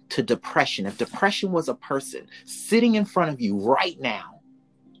say to depression, if depression was a person sitting in front of you right now,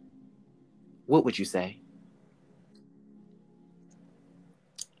 what would you say?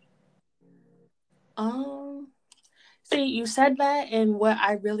 See, you said that, and what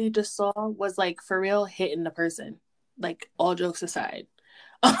I really just saw was, like, for real, hitting the person. Like, all jokes aside.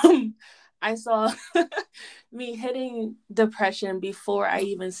 I saw me hitting depression before I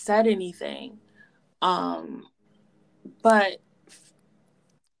even said anything. But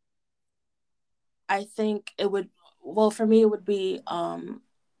I think it would, well, for me, it would be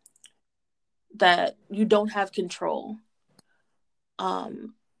that you don't have control.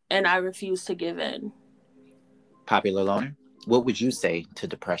 And I refuse to give in. Popular Loner, what would you say to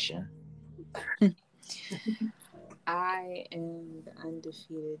depression? I am the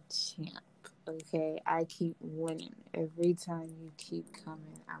undefeated champ. Okay, I keep winning. Every time you keep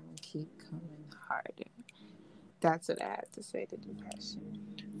coming, I'm gonna keep coming harder. That's what I have to say to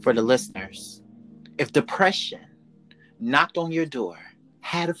depression. For the listeners, if depression knocked on your door,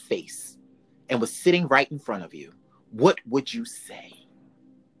 had a face, and was sitting right in front of you, what would you say?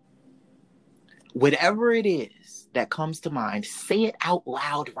 Whatever it is that comes to mind, say it out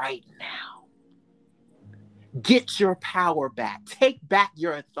loud right now. Get your power back. Take back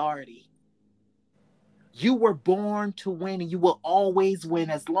your authority. You were born to win, and you will always win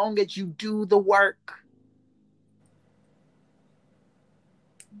as long as you do the work.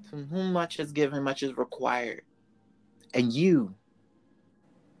 To whom much is given, much is required. And you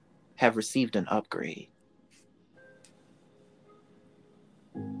have received an upgrade.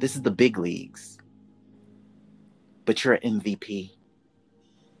 This is the big leagues. But you're an MVP.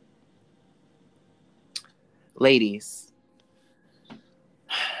 Ladies,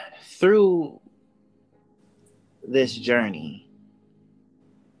 through this journey,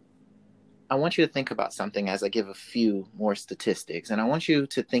 I want you to think about something as I give a few more statistics. And I want you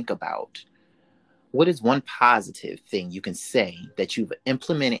to think about, what is one positive thing you can say that you've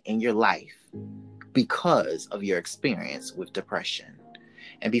implemented in your life because of your experience with depression?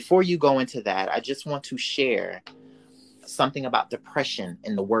 And before you go into that, I just want to share something about depression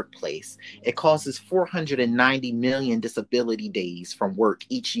in the workplace. It causes 490 million disability days from work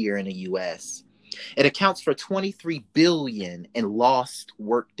each year in the US. It accounts for 23 billion in lost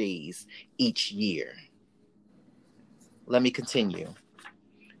work days each year. Let me continue.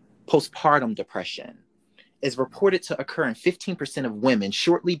 Postpartum depression is reported to occur in 15% of women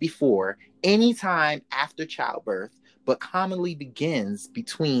shortly before, any time after childbirth, but commonly begins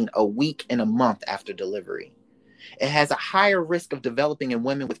between a week and a month after delivery. It has a higher risk of developing in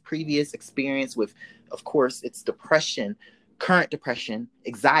women with previous experience with, of course, it's depression, current depression,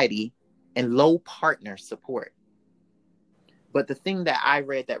 anxiety, and low partner support. But the thing that I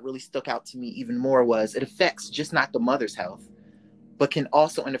read that really stuck out to me even more was it affects just not the mother's health, but can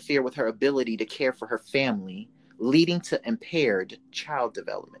also interfere with her ability to care for her family, leading to impaired child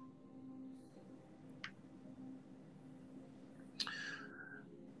development.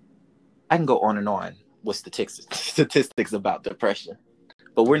 I can go on and on with statistics about depression,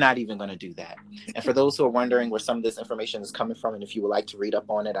 but we're not even going to do that. And for those who are wondering where some of this information is coming from, and if you would like to read up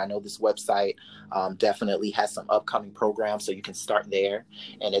on it, I know this website definitely has some upcoming programs, so you can start there.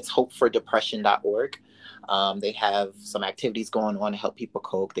 And it's hopefordepression.org. They have some activities going on to help people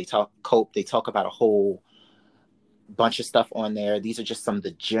cope. They talk about a whole bunch of stuff on there. These are just some of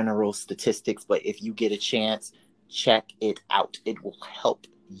the general statistics, but if you get a chance, check it out. It will help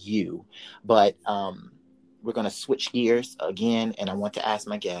you. But we're going to switch gears again, and I want to ask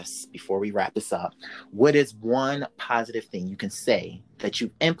my guests before we wrap this up, what is one positive thing you can say that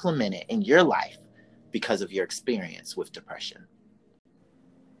you've implemented in your life because of your experience with depression?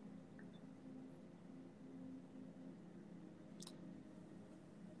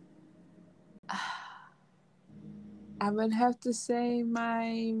 I would have to say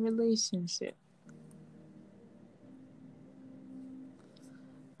my relationship.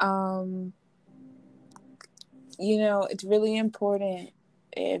 It's really important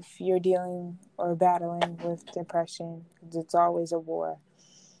if you're dealing or battling with depression, because it's always a war,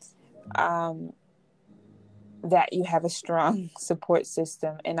 that you have a strong support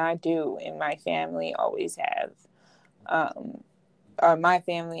system. And I do, and my family always have. My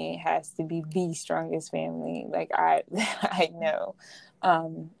family has to be the strongest family, I know.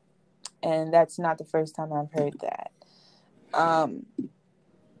 And that's not the first time I've heard that.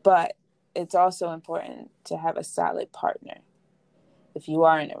 But it's also important to have a solid partner if you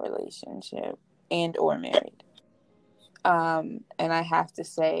are in a relationship and or married. And I have to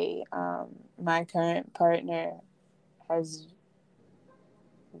say, my current partner has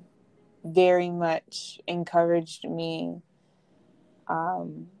very much encouraged me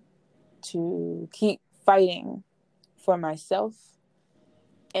to keep fighting for myself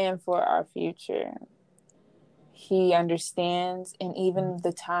and for our future. He understands, and even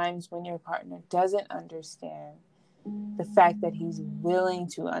the times when your partner doesn't understand, the fact that he's willing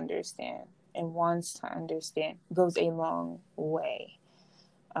to understand and wants to understand goes a long way.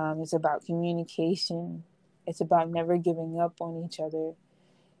 It's about communication. It's about never giving up on each other.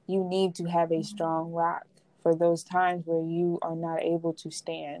 You need to have a strong rock for those times where you are not able to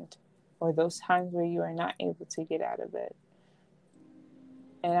stand, or those times where you are not able to get out of bed.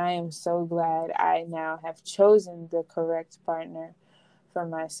 And I am so glad I now have chosen the correct partner for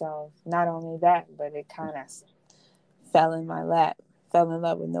myself. Not only that, but it kind of fell in my lap, fell in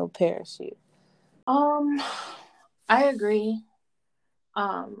love with no parachute. I agree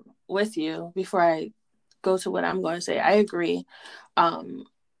with you. Before I go to what I'm going to say, I agree.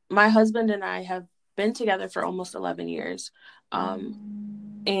 My husband and I have been together for almost 11 years.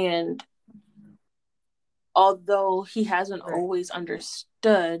 And although he hasn't always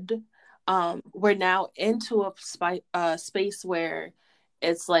understood, we're now into a space where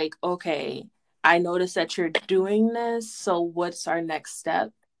it's like, okay, I noticed that you're doing this, so what's our next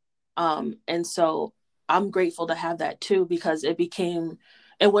step? And so I'm grateful to have that too, because it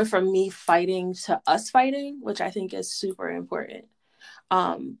went from me fighting to us fighting, which I think is super important.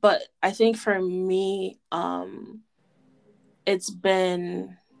 But I think for me, it's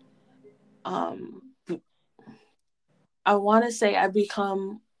been, I want to say I've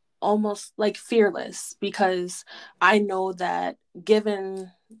become almost like fearless, because I know that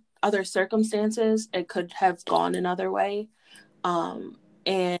given other circumstances, it could have gone another way.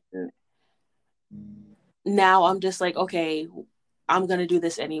 And now I'm just like, okay, I'm going to do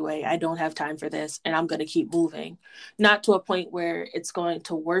this anyway. I don't have time for this, and I'm going to keep moving. Not to a point where it's going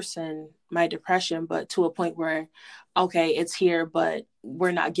to worsen my depression, but to a point where, okay, it's here, but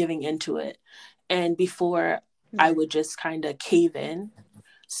we're not giving into it. And before, I would just kind of cave in.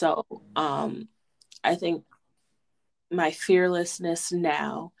 So I think my fearlessness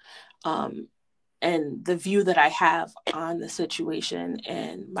now and the view that I have on the situation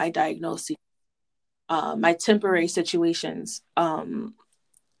and my diagnosis, my temporary situations,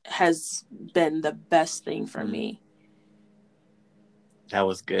 has been the best thing for me. That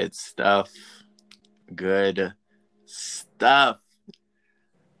was good stuff. Good stuff.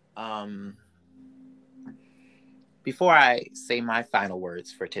 Before I say my final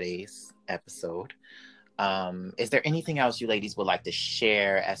words for today's episode, is there anything else you ladies would like to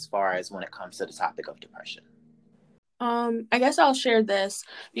share as far as when it comes to the topic of depression? I guess I'll share this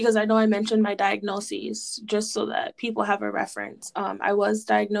because I know I mentioned my diagnoses just so that people have a reference. I was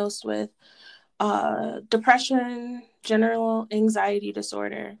diagnosed with depression, general anxiety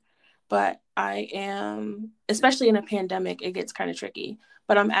disorder, but I am, especially in a pandemic, it gets kind of tricky,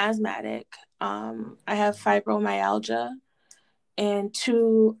 but I'm asthmatic. I have fibromyalgia and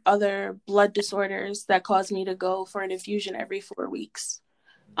 2 other blood disorders that cause me to go for an infusion every 4 weeks.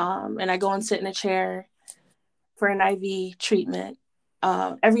 And I go and sit in a chair for an IV treatment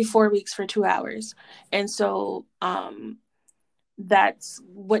every 4 weeks for 2 hours. And so that's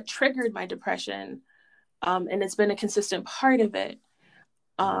what triggered my depression. And it's been a consistent part of it.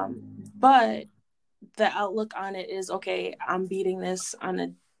 But the outlook on it is, okay, I'm beating this on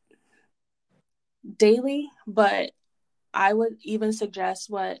a daily, but I would even suggest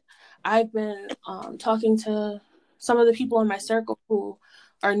what I've been talking to some of the people in my circle who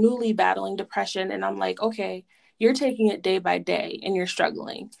are newly battling depression. And I'm like, okay, you're taking it day by day and you're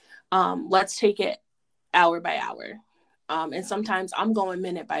struggling. Let's take it hour by hour. And sometimes I'm going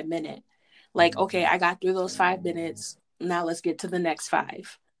minute by minute. Like, okay, I got through those 5 minutes. Now let's get to the next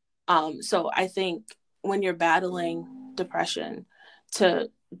 5. So I think when you're battling depression,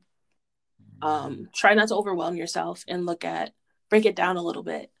 to try not to overwhelm yourself and break it down a little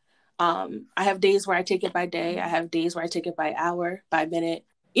bit. I have days where I take it by day. I have days where I take it by hour, by minute,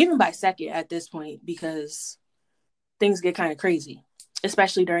 even by second at this point, because things get kind of crazy,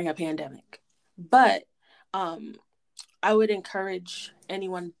 especially during a pandemic. But I would encourage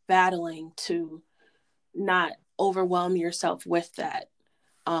anyone battling to not overwhelm yourself with that.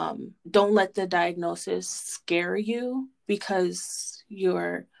 Don't let the diagnosis scare you, because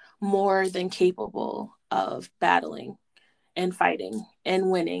you're more than capable of battling and fighting and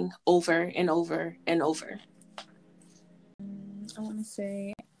winning over and over and over. I want to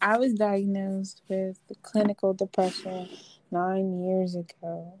say I was diagnosed with clinical depression 9 years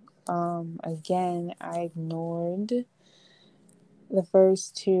ago. Again, I ignored the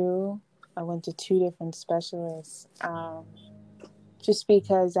first 2. I went to 2 different specialists, just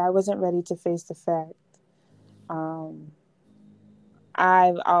because I wasn't ready to face the fact.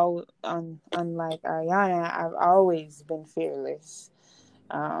 Unlike Ariana, I've always been fearless.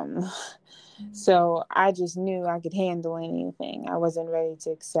 So I just knew I could handle anything. I wasn't ready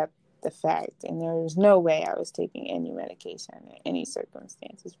to accept the fact, and there was no way I was taking any medication in any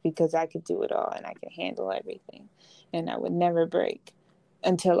circumstances, because I could do it all and I could handle everything, and I would never break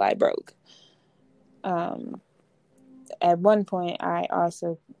until I broke. At one point, I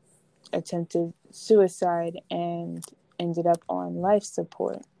also attempted suicide and ended up on life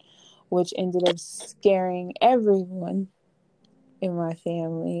support, which ended up scaring everyone in my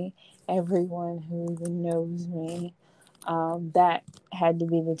family, everyone who even knows me. That had to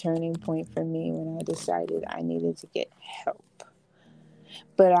be the turning point for me when I decided I needed to get help.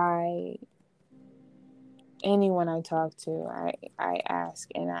 But anyone I talk to, I ask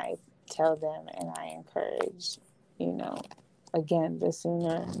and I tell them and I encourage, again, the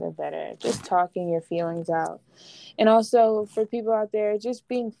sooner the better. Just talking your feelings out. And also for people out there, just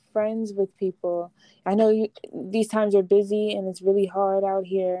being friends with people. I know these times are busy and it's really hard out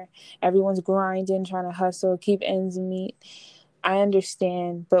here. Everyone's grinding, trying to hustle, keep ends meet. I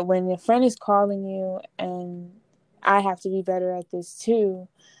understand. But when a friend is calling you and I have to be better at this too,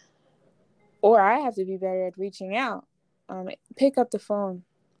 or I have to be better at reaching out, pick up the phone.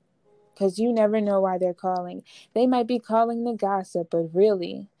 Because you never know why they're calling. They might be calling the gossip, but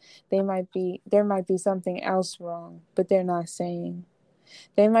really, there might be something else wrong, but they're not saying.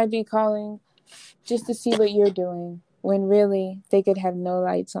 They might be calling just to see what you're doing, when really they could have no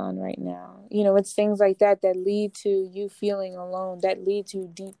lights on right now. It's things like that lead to you feeling alone, that lead to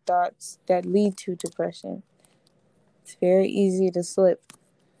deep thoughts, that lead to depression. It's very easy to slip.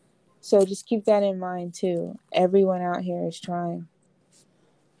 So just keep that in mind too. Everyone out here is trying.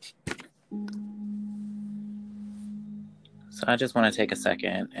 So I just want to take a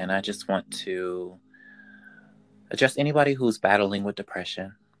second and I just want to address anybody who's battling with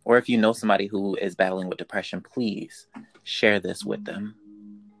depression, or if you know somebody who is battling with depression, please share this with them.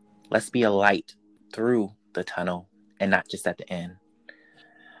 Let's be a light through the tunnel and not just at the end.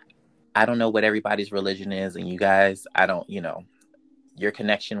 I don't know what everybody's religion is, and you guys, I don't, your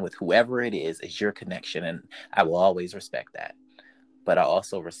connection with whoever it is your connection, and I will always respect that. But I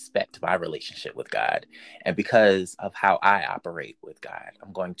also respect my relationship with God. And because of how I operate with God,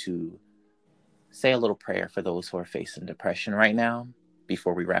 I'm going to say a little prayer for those who are facing depression right now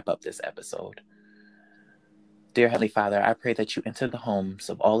before we wrap up this episode. Dear Heavenly Father, I pray that you enter the homes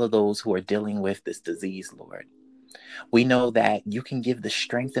of all of those who are dealing with this disease, Lord. We know that you can give the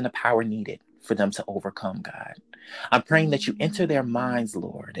strength and the power needed for them to overcome, God. I'm praying that you enter their minds,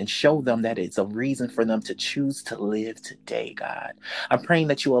 Lord, and show them that it's a reason for them to choose to live today, God. I'm praying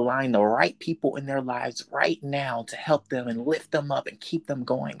that you align the right people in their lives right now to help them and lift them up and keep them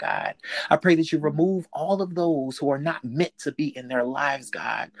going, God. I pray that you remove all of those who are not meant to be in their lives,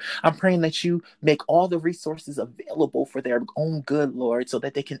 God. I'm praying that you make all the resources available for their own good, Lord, so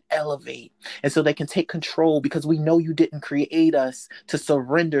that they can elevate and so they can take control, because we know you didn't create us to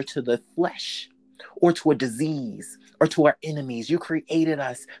surrender to the flesh or to a disease or to our enemies. You created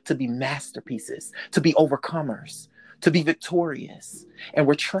us to be masterpieces, to be overcomers, to be victorious. And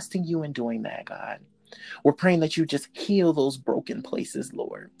we're trusting you in doing that, God. We're praying that you just heal those broken places,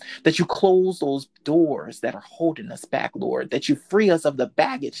 Lord, that you close those doors that are holding us back, Lord, that you free us of the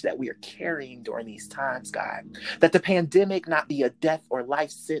baggage that we are carrying during these times, God, that the pandemic not be a death or life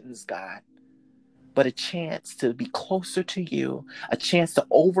sentence, God, but a chance to be closer to you, a chance to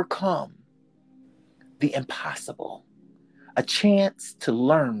overcome the impossible, a chance to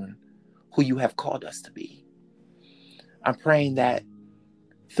learn who you have called us to be. I'm praying that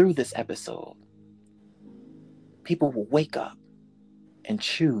through this episode, people will wake up and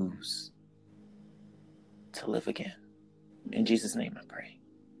choose to live again. In Jesus' name I pray.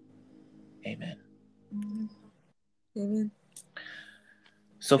 Amen. Amen.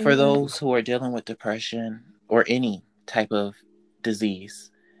 So for those who are dealing with depression or any type of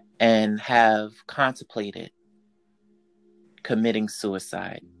disease and have contemplated committing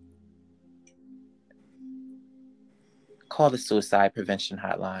suicide, call the suicide prevention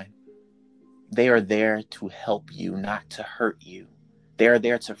hotline. They are there to help you, not to hurt you. They are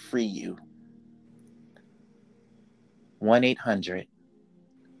there to free you.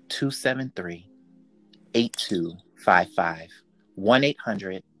 1-800-273-8255.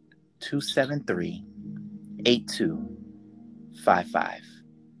 1-800-273-8255.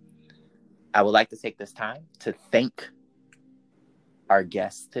 I would like to take this time to thank our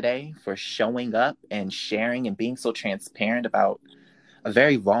guests today for showing up and sharing and being so transparent about a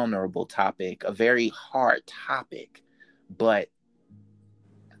very vulnerable topic, a very hard topic, but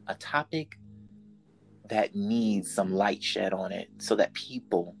a topic that needs some light shed on it so that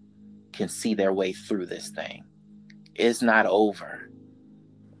people can see their way through this thing. It's not over.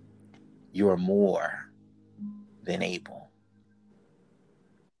 You're more than able.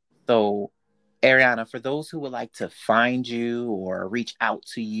 So, Ariana, for those who would like to find you or reach out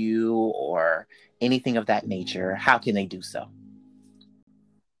to you or anything of that nature, how can they do so?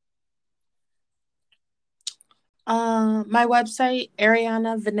 My website,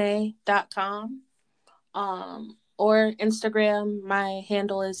 arianavinay.com. Or Instagram, my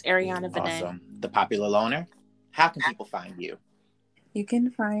handle is Ariana Vinay. Awesome. The Popular Loner, how can people find you? You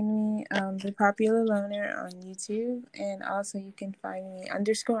can find me, The Popular Loner, on YouTube, and also you can find me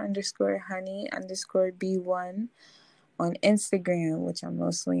 __honey_B1 on Instagram, which I'm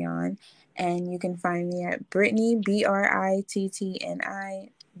mostly on, and you can find me at Brittany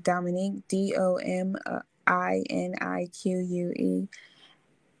BRITTNI Dominique DOMINIQUE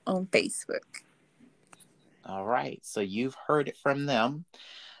on Facebook. All right, so you've heard it from them.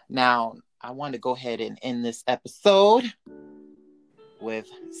 Now, I want to go ahead and end this episode with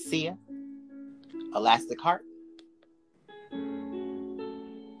Sia, Elastic Heart.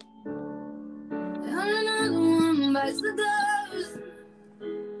 Another one bites the dust.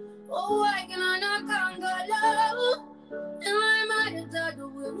 Oh, why can I not conquer love? And I might have died to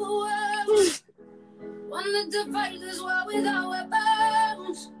will the world. Wanted to fight this war without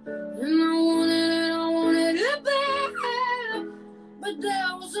weapons. And I wanted it back. But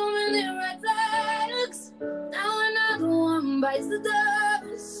there were so many red flags. Now another one bites the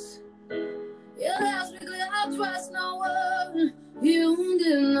dust. Yeah, let's be clear, I trust no one. You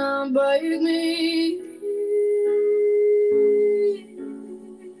did not break me.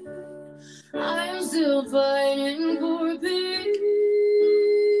 I am still fighting for peace,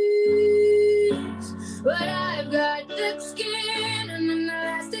 but I've got thick skin and an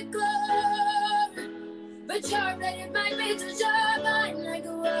elastic glove. But sharp-bladed might be too sharp, I'm like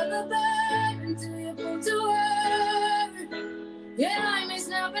a rubber band until you pull to work. Yeah, I may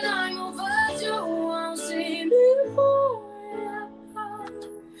snap and I'm over, you won't see me fall.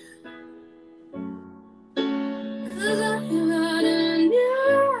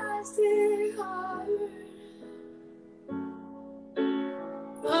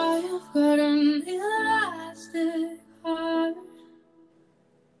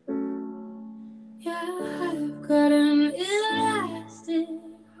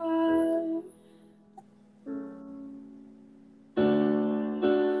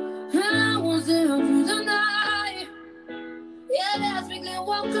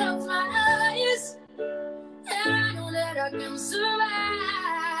 close my eyes, and I know that I can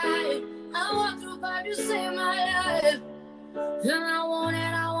survive. I walk through fire to save my life, and I want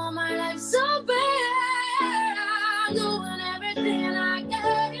my life so bad. I'm doing everything I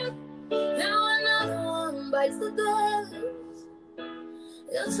can, now another one bites the dust.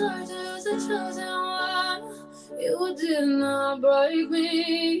 It's hard to lose the chosen one. You did not break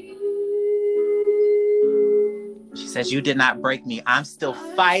me. She says, you did not break me. I'm still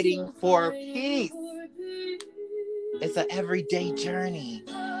fighting for peace. It's an everyday journey.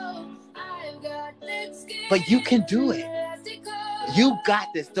 But you can do it. You got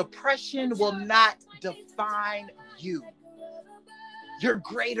this. Depression will not define you. You're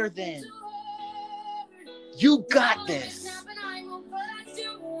greater than. You got this.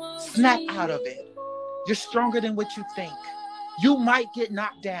 Snap out of it. You're stronger than what you think. You might get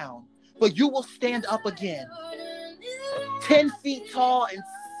knocked down, but you will stand up again. 10 feet tall and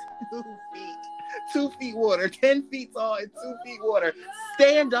 2 feet water. 10 feet tall and 2 feet water.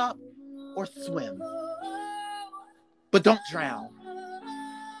 Stand up or swim. But don't drown.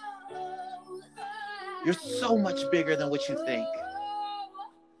 You're so much bigger than what you think.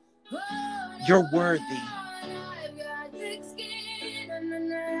 You're worthy.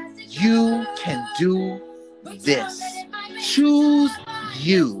 You can do this. Choose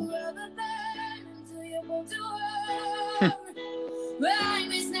you.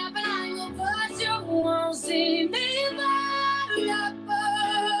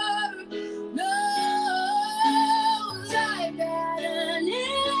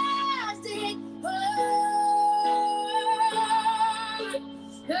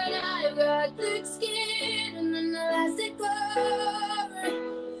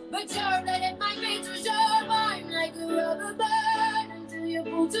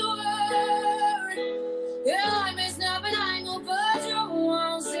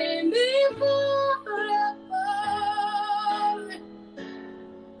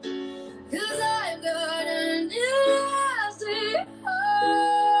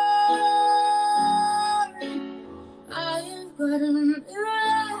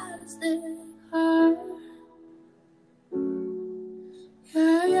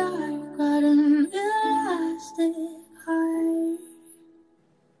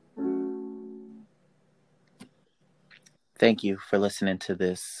 Thank you for listening to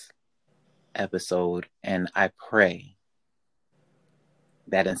this episode, and I pray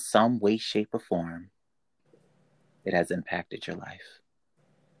that in some way, shape, or form, it has impacted your life.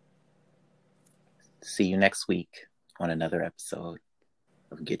 See you next week on another episode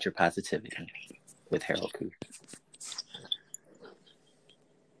of Get Your Positivity with Harold Keith.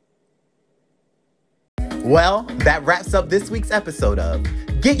 Well, that wraps up this week's episode of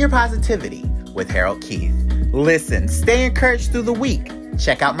Get Your Positivity with Harold Keith. Listen, stay encouraged through the week.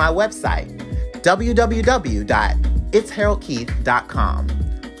 Check out my website, www.itsharoldkeith.com.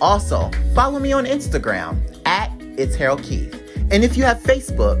 Also, follow me on Instagram @itsharoldkeith. And if you have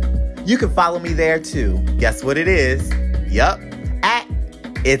Facebook, you can follow me there too. Guess what it is? Yup,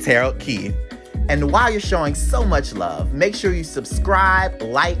 @itsharoldkeith. And while you're showing so much love, make sure you subscribe,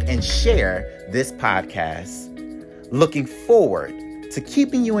 like, and share this podcast. Looking forward to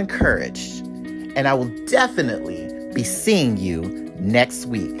keeping you encouraged. And I will definitely be seeing you next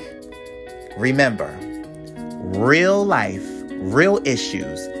week. Remember, real life, real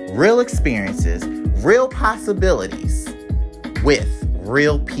issues, real experiences, real possibilities with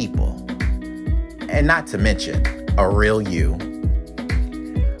real people. And not to mention, a real you.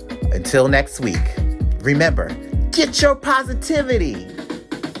 Until next week, remember, get your positivity.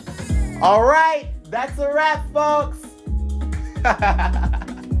 All right, that's a wrap, folks.